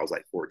 when I was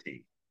like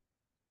 14.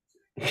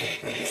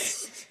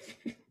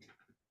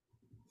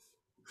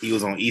 He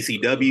was on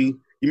ECW.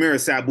 You remember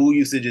Sabu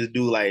used to just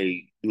do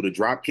the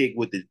drop kick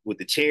with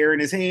the chair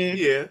in his hand?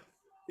 Yeah.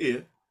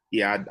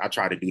 I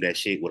tried to do that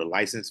shit with a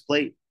license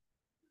plate.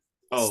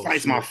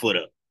 Slice my foot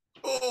up.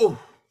 Oh,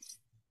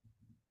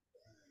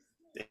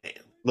 damn!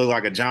 Looked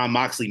like a John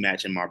Moxley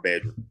match in my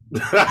bedroom.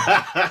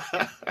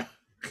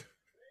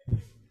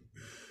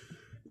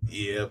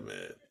 Yeah,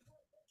 man.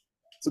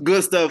 So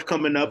good stuff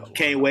coming up. Wow.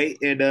 Can't wait.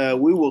 And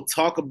we will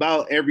talk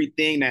about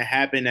everything that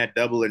happened at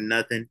Double or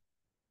Nothing.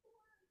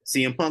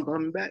 CM Punk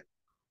coming back?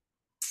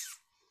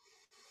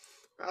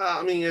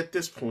 I mean, at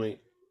this point,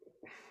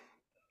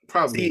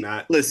 probably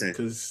not. Listen,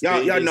 because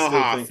y'all know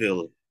how I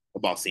feel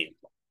about CM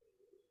Punk.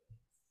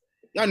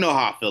 Y'all know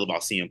how I feel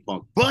about CM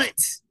Punk. But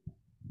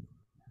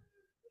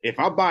if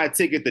I buy a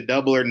ticket to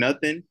Double or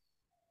Nothing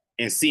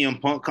and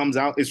CM Punk comes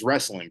out, it's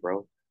wrestling,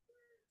 bro.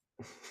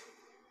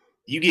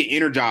 You get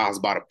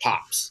energized by the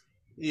pops.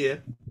 Yeah,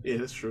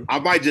 that's true. I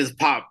might just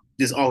pop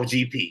this off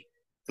GP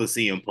for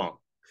CM Punk.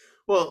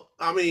 Well,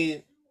 I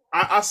mean,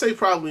 I say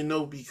probably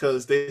no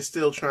because they're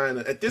still trying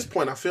to. At this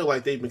point, I feel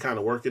like they've been kind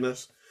of working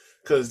us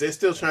because they're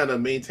still trying to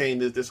maintain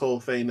this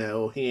whole thing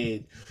that he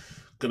ain't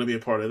gonna be a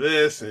part of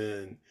this.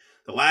 And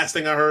the last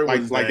thing I heard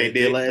was like they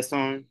did last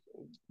time.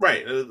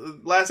 Right. The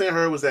last thing I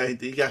heard was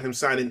that he got him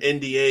signing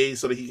NDA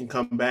so that he can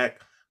come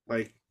back.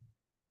 Like,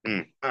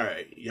 all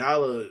right,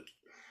 y'all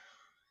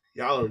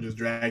are just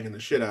dragging the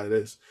shit out of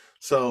this.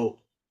 So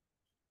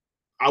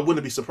I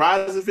wouldn't be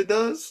surprised if it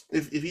does,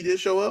 if he did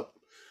show up,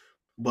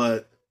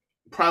 but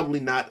probably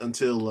not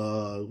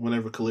until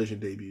whenever Collision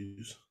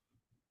debuts.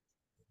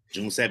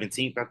 June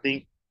 17th, I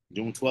think.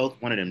 June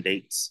 12th, one of them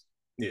dates.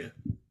 Yeah.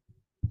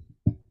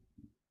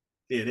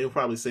 Yeah, they'll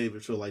probably save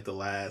it for like the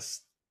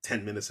last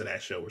 10 minutes of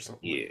that show or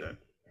something like that.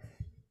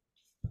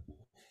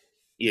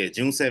 Yeah,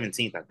 June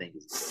 17th, I think.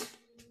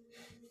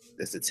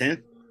 That's the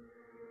 10th?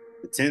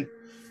 The 10th?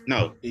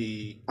 No.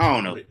 I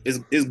don't know. It's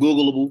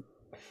Googleable.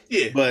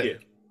 Yeah. But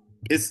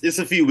it's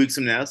a few weeks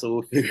from now, so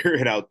we'll figure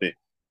it out then.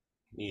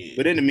 Yeah.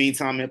 But in the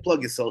meantime, man,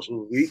 plug your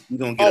social. We're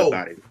going to get up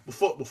out of here.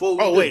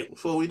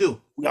 Before we do.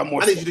 We got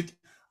more I need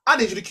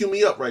you to cue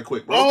me up right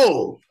quick,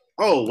 bro.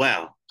 Oh,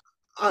 wow.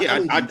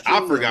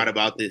 I forgot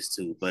about this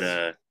too,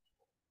 but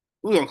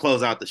we're going to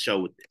close out the show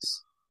with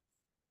this.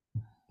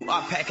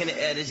 I'm packing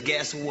the air, this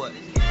gas or what?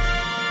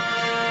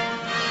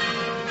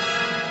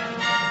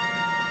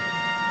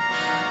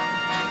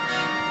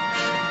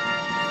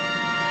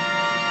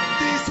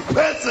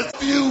 Peasants,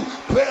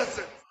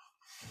 peasants.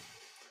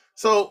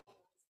 So,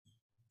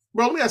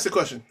 bro, let me ask you a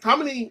question. How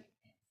many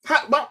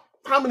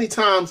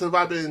times have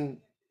I been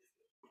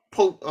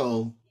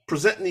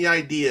presenting the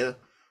idea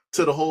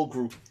to the whole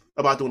group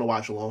about doing a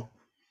watch along?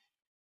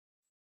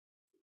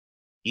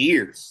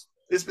 Years.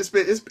 It's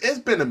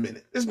been a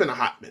minute. It's been a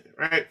hot minute,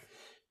 right?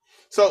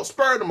 So,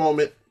 spur of the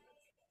moment,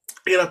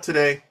 get up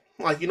today.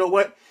 Like, you know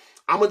what?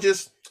 I'm gonna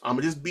just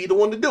be the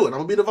one to do it. I'm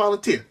gonna be the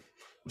volunteer.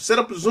 Set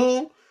up a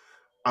Zoom.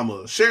 I'm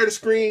going to share the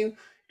screen,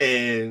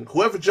 and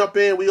whoever jump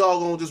in, we all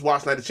going to just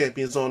watch Night of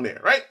Champions on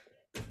there, right?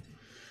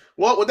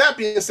 Well, with that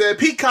being said,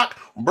 Peacock,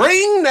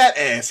 bring that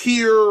ass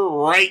here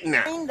right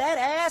now. Bring that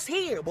ass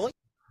here, boy.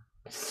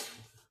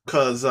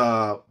 Because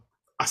I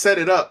set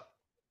it up,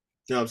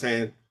 you know what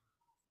I'm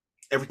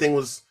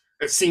saying?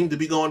 It seemed to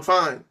be going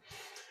fine.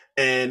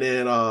 And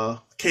then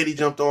Katie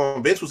jumped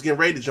on. Vince was getting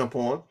ready to jump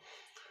on.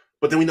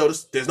 But then we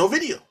noticed there's no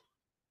video.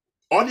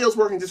 Audio's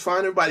working just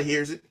fine. Everybody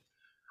hears it.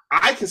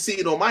 I can see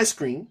it on my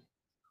screen,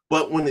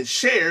 but when it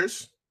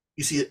shares,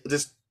 you see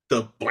just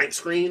the blank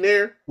screen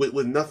there with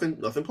nothing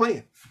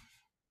playing.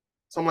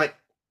 So I'm like,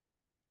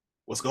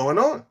 what's going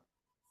on?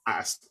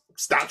 I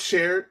stopped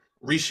shared,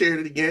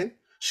 reshared it again.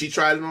 She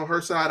tried it on her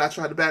side. I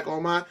tried it back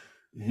on mine.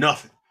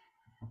 Nothing.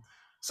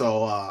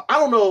 So I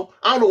don't know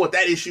what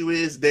that issue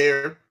is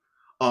there.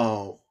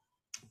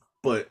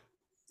 But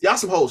y'all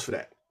some hoes for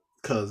that.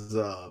 Cause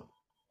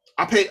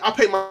I pay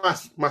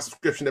my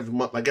subscription every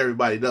month like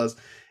everybody does.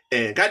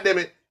 And goddamn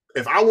it,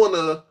 if I want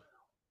to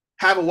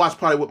have a watch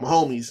party with my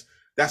homies,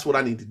 that's what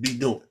I need to be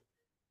doing.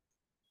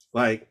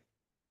 Like,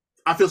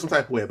 I feel some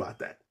type of way about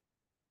that.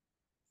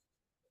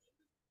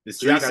 The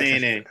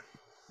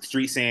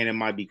street saying it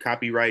might be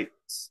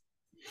copyrights.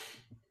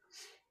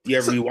 You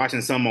ever be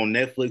watching something on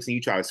Netflix and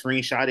you try to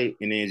screenshot it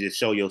and then just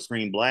show your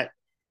screen black?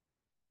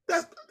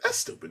 That's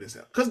stupid as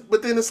hell.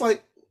 But then it's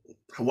like,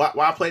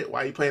 why play?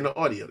 Why are you playing the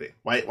audio then?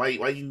 Why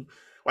you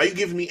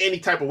giving me any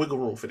type of wiggle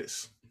room for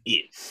this?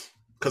 Yeah,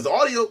 because the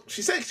audio,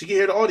 she said she can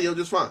hear the audio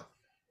just fine,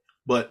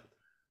 but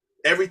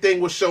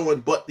everything was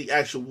showing but the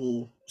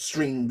actual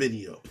stream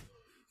video.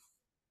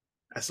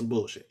 That's some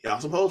bullshit. Y'all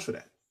some hoes for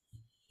that.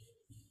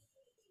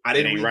 I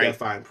didn't read that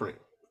fine print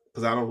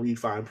because I don't read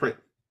fine print.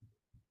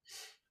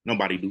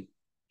 Nobody do.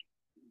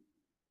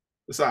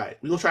 It's all right.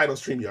 We're going to try it on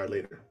StreamYard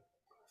later.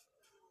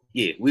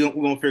 Yeah, we're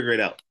going to figure it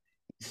out.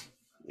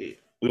 Yeah.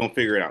 We're going to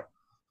figure it out.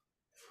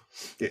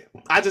 Yeah.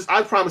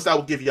 I promised I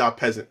would give y'all a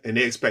peasant, and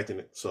they're expecting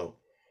it, so.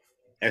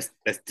 That's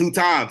 2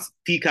 times.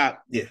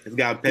 Peacock has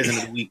got a peasant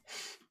of the week.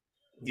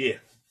 Yeah.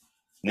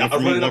 Y'all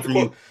running up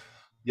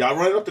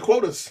the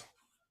quotas.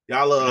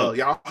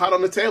 Y'all hot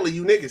on the tail of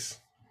you niggas.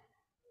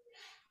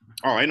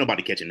 Oh, ain't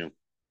nobody catching them.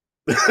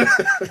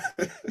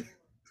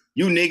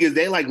 You niggas,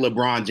 they like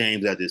LeBron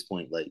James at this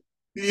point. Like,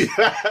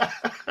 yeah,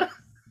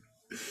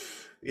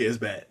 it's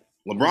bad.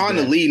 LeBron,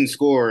 the leading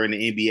scorer in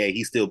the NBA,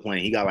 he's still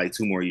playing. He got like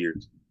 2 more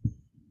years.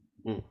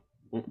 Ain't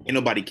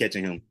nobody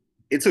catching him.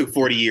 It took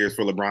 40 years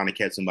for LeBron to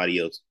catch somebody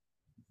else.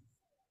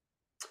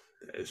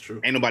 That is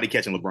true. Ain't nobody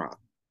catching LeBron.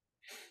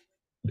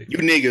 You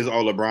niggas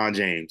are LeBron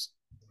James.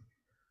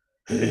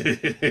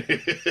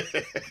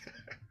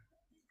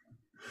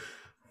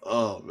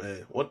 Oh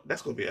man,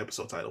 that's gonna be an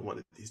episode title one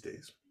of these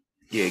days.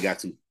 Yeah, got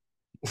to.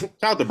 Shout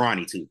out to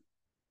Bronny too.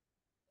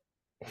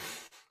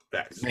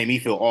 Facts. Made me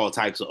feel all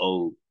types of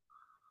old.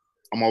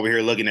 I'm over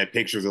here looking at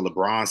pictures of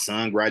LeBron's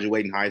son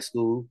graduating high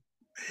school.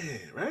 Man,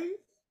 right?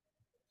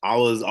 I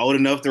was old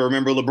enough to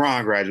remember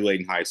LeBron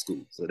graduating high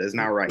school, so that's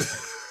not right.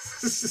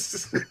 some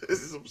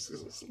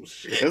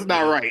shit, that's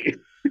not right.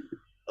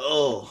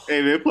 Oh,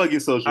 hey man, plug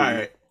your social. All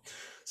right.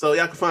 So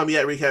y'all can find me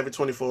at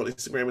RickHavoc24 on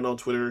Instagram and on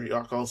Twitter.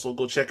 Y'all can also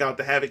go check out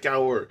the Havoc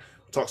Hour.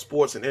 Talk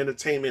sports and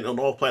entertainment on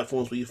all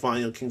platforms where you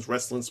find Young Kings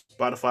Wrestling,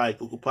 Spotify,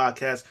 Google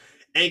Podcasts,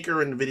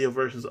 Anchor, and the video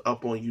versions are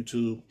up on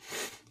YouTube.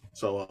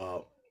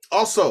 So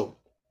also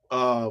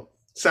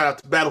shout out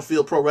to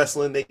Battlefield Pro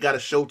Wrestling. They got a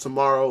show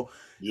tomorrow,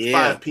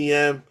 5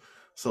 p.m.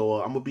 So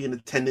I'm gonna be in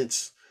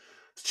attendance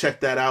to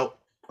check that out.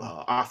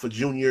 Alpha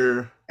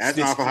Junior. Ask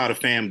Alpha how the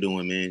fam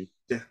doing, man.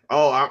 Yeah.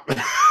 Oh, I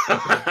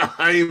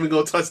ain't even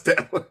gonna touch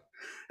that one.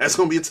 That's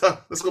gonna be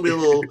that's gonna be a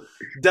little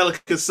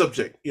delicate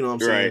subject, you know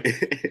what I'm saying?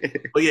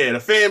 Right. But yeah,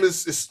 the fam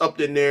is up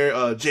in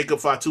there. Jacob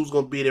Fatu's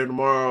gonna be there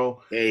tomorrow.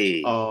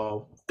 Hey, a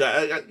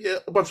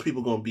bunch of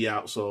people gonna be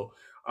out, so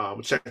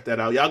check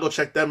that out. Y'all go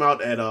check them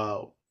out at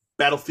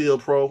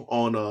Battlefield Pro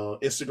on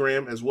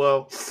Instagram as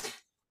well.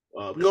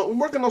 We're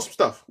working on some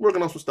stuff. You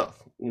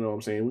know what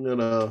I'm saying? We're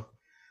gonna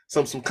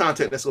some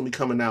content that's gonna be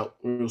coming out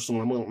real soon.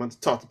 I'm gonna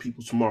talk to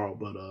people tomorrow,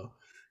 but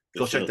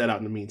go check that out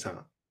in the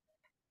meantime.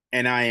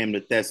 And I am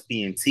the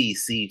thespian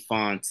TC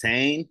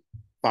Fontaine.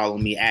 Follow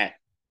me at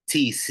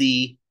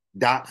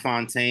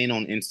TC.Fontaine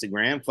on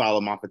Instagram.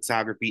 Follow my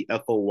photography,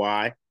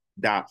 FOY.flicks.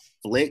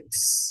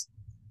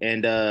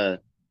 And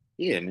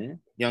yeah,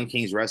 man. Young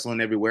Kings Wrestling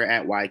everywhere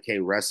at YK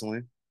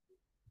Wrestling.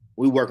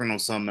 We working on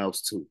something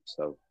else too.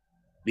 So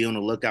be on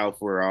the lookout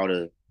for all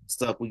the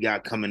stuff we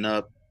got coming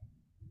up.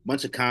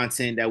 Bunch of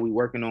content that we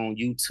working on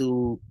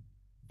YouTube.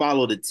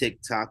 Follow the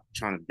TikTok,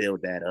 trying to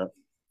build that up.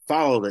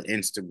 Follow the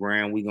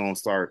Instagram. We're going to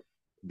start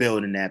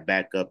building that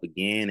back up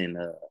again. And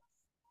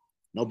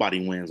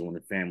nobody wins when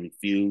the family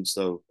feuds.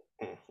 So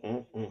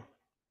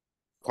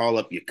call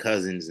up your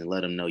cousins and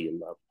let them know you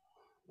love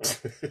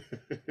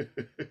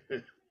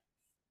them.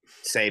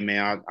 Say,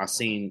 man, I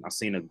seen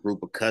a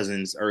group of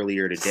cousins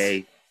earlier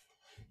today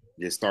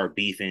just start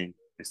beefing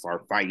and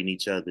start fighting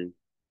each other.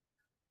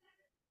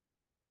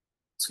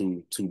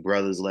 Two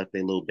brothers left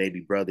their little baby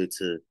brother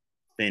to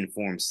fend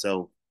for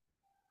himself.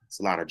 It's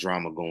a lot of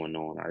drama going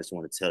on. I just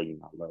want to tell you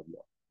I love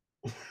y'all.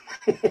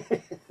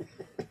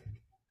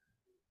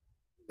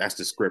 That's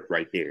the script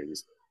right there.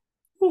 Just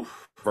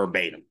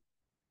verbatim.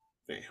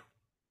 Damn.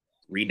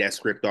 Read that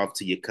script off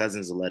to your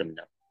cousins and let them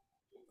know.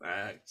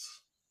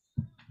 Thanks.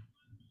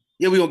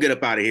 Yeah, we're going to get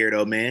up out of here,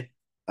 though, man.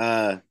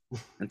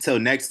 Until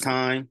next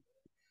time,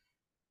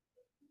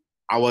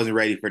 I wasn't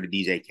ready for the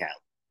DJ Khaled.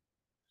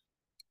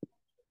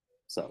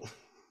 So,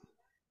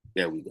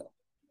 there we go.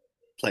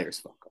 Players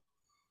fuck up.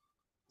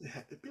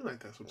 Yeah, it be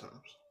like that sometimes.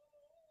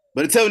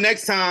 But until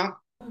next time.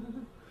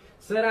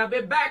 Said I'll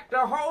be back to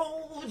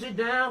hold you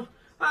down.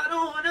 I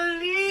don't want to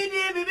leave.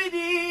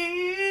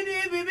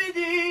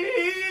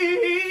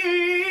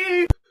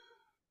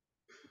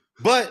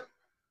 But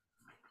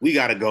we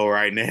got to go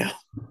right now.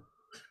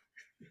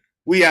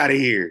 We out of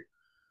here.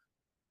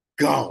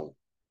 Go.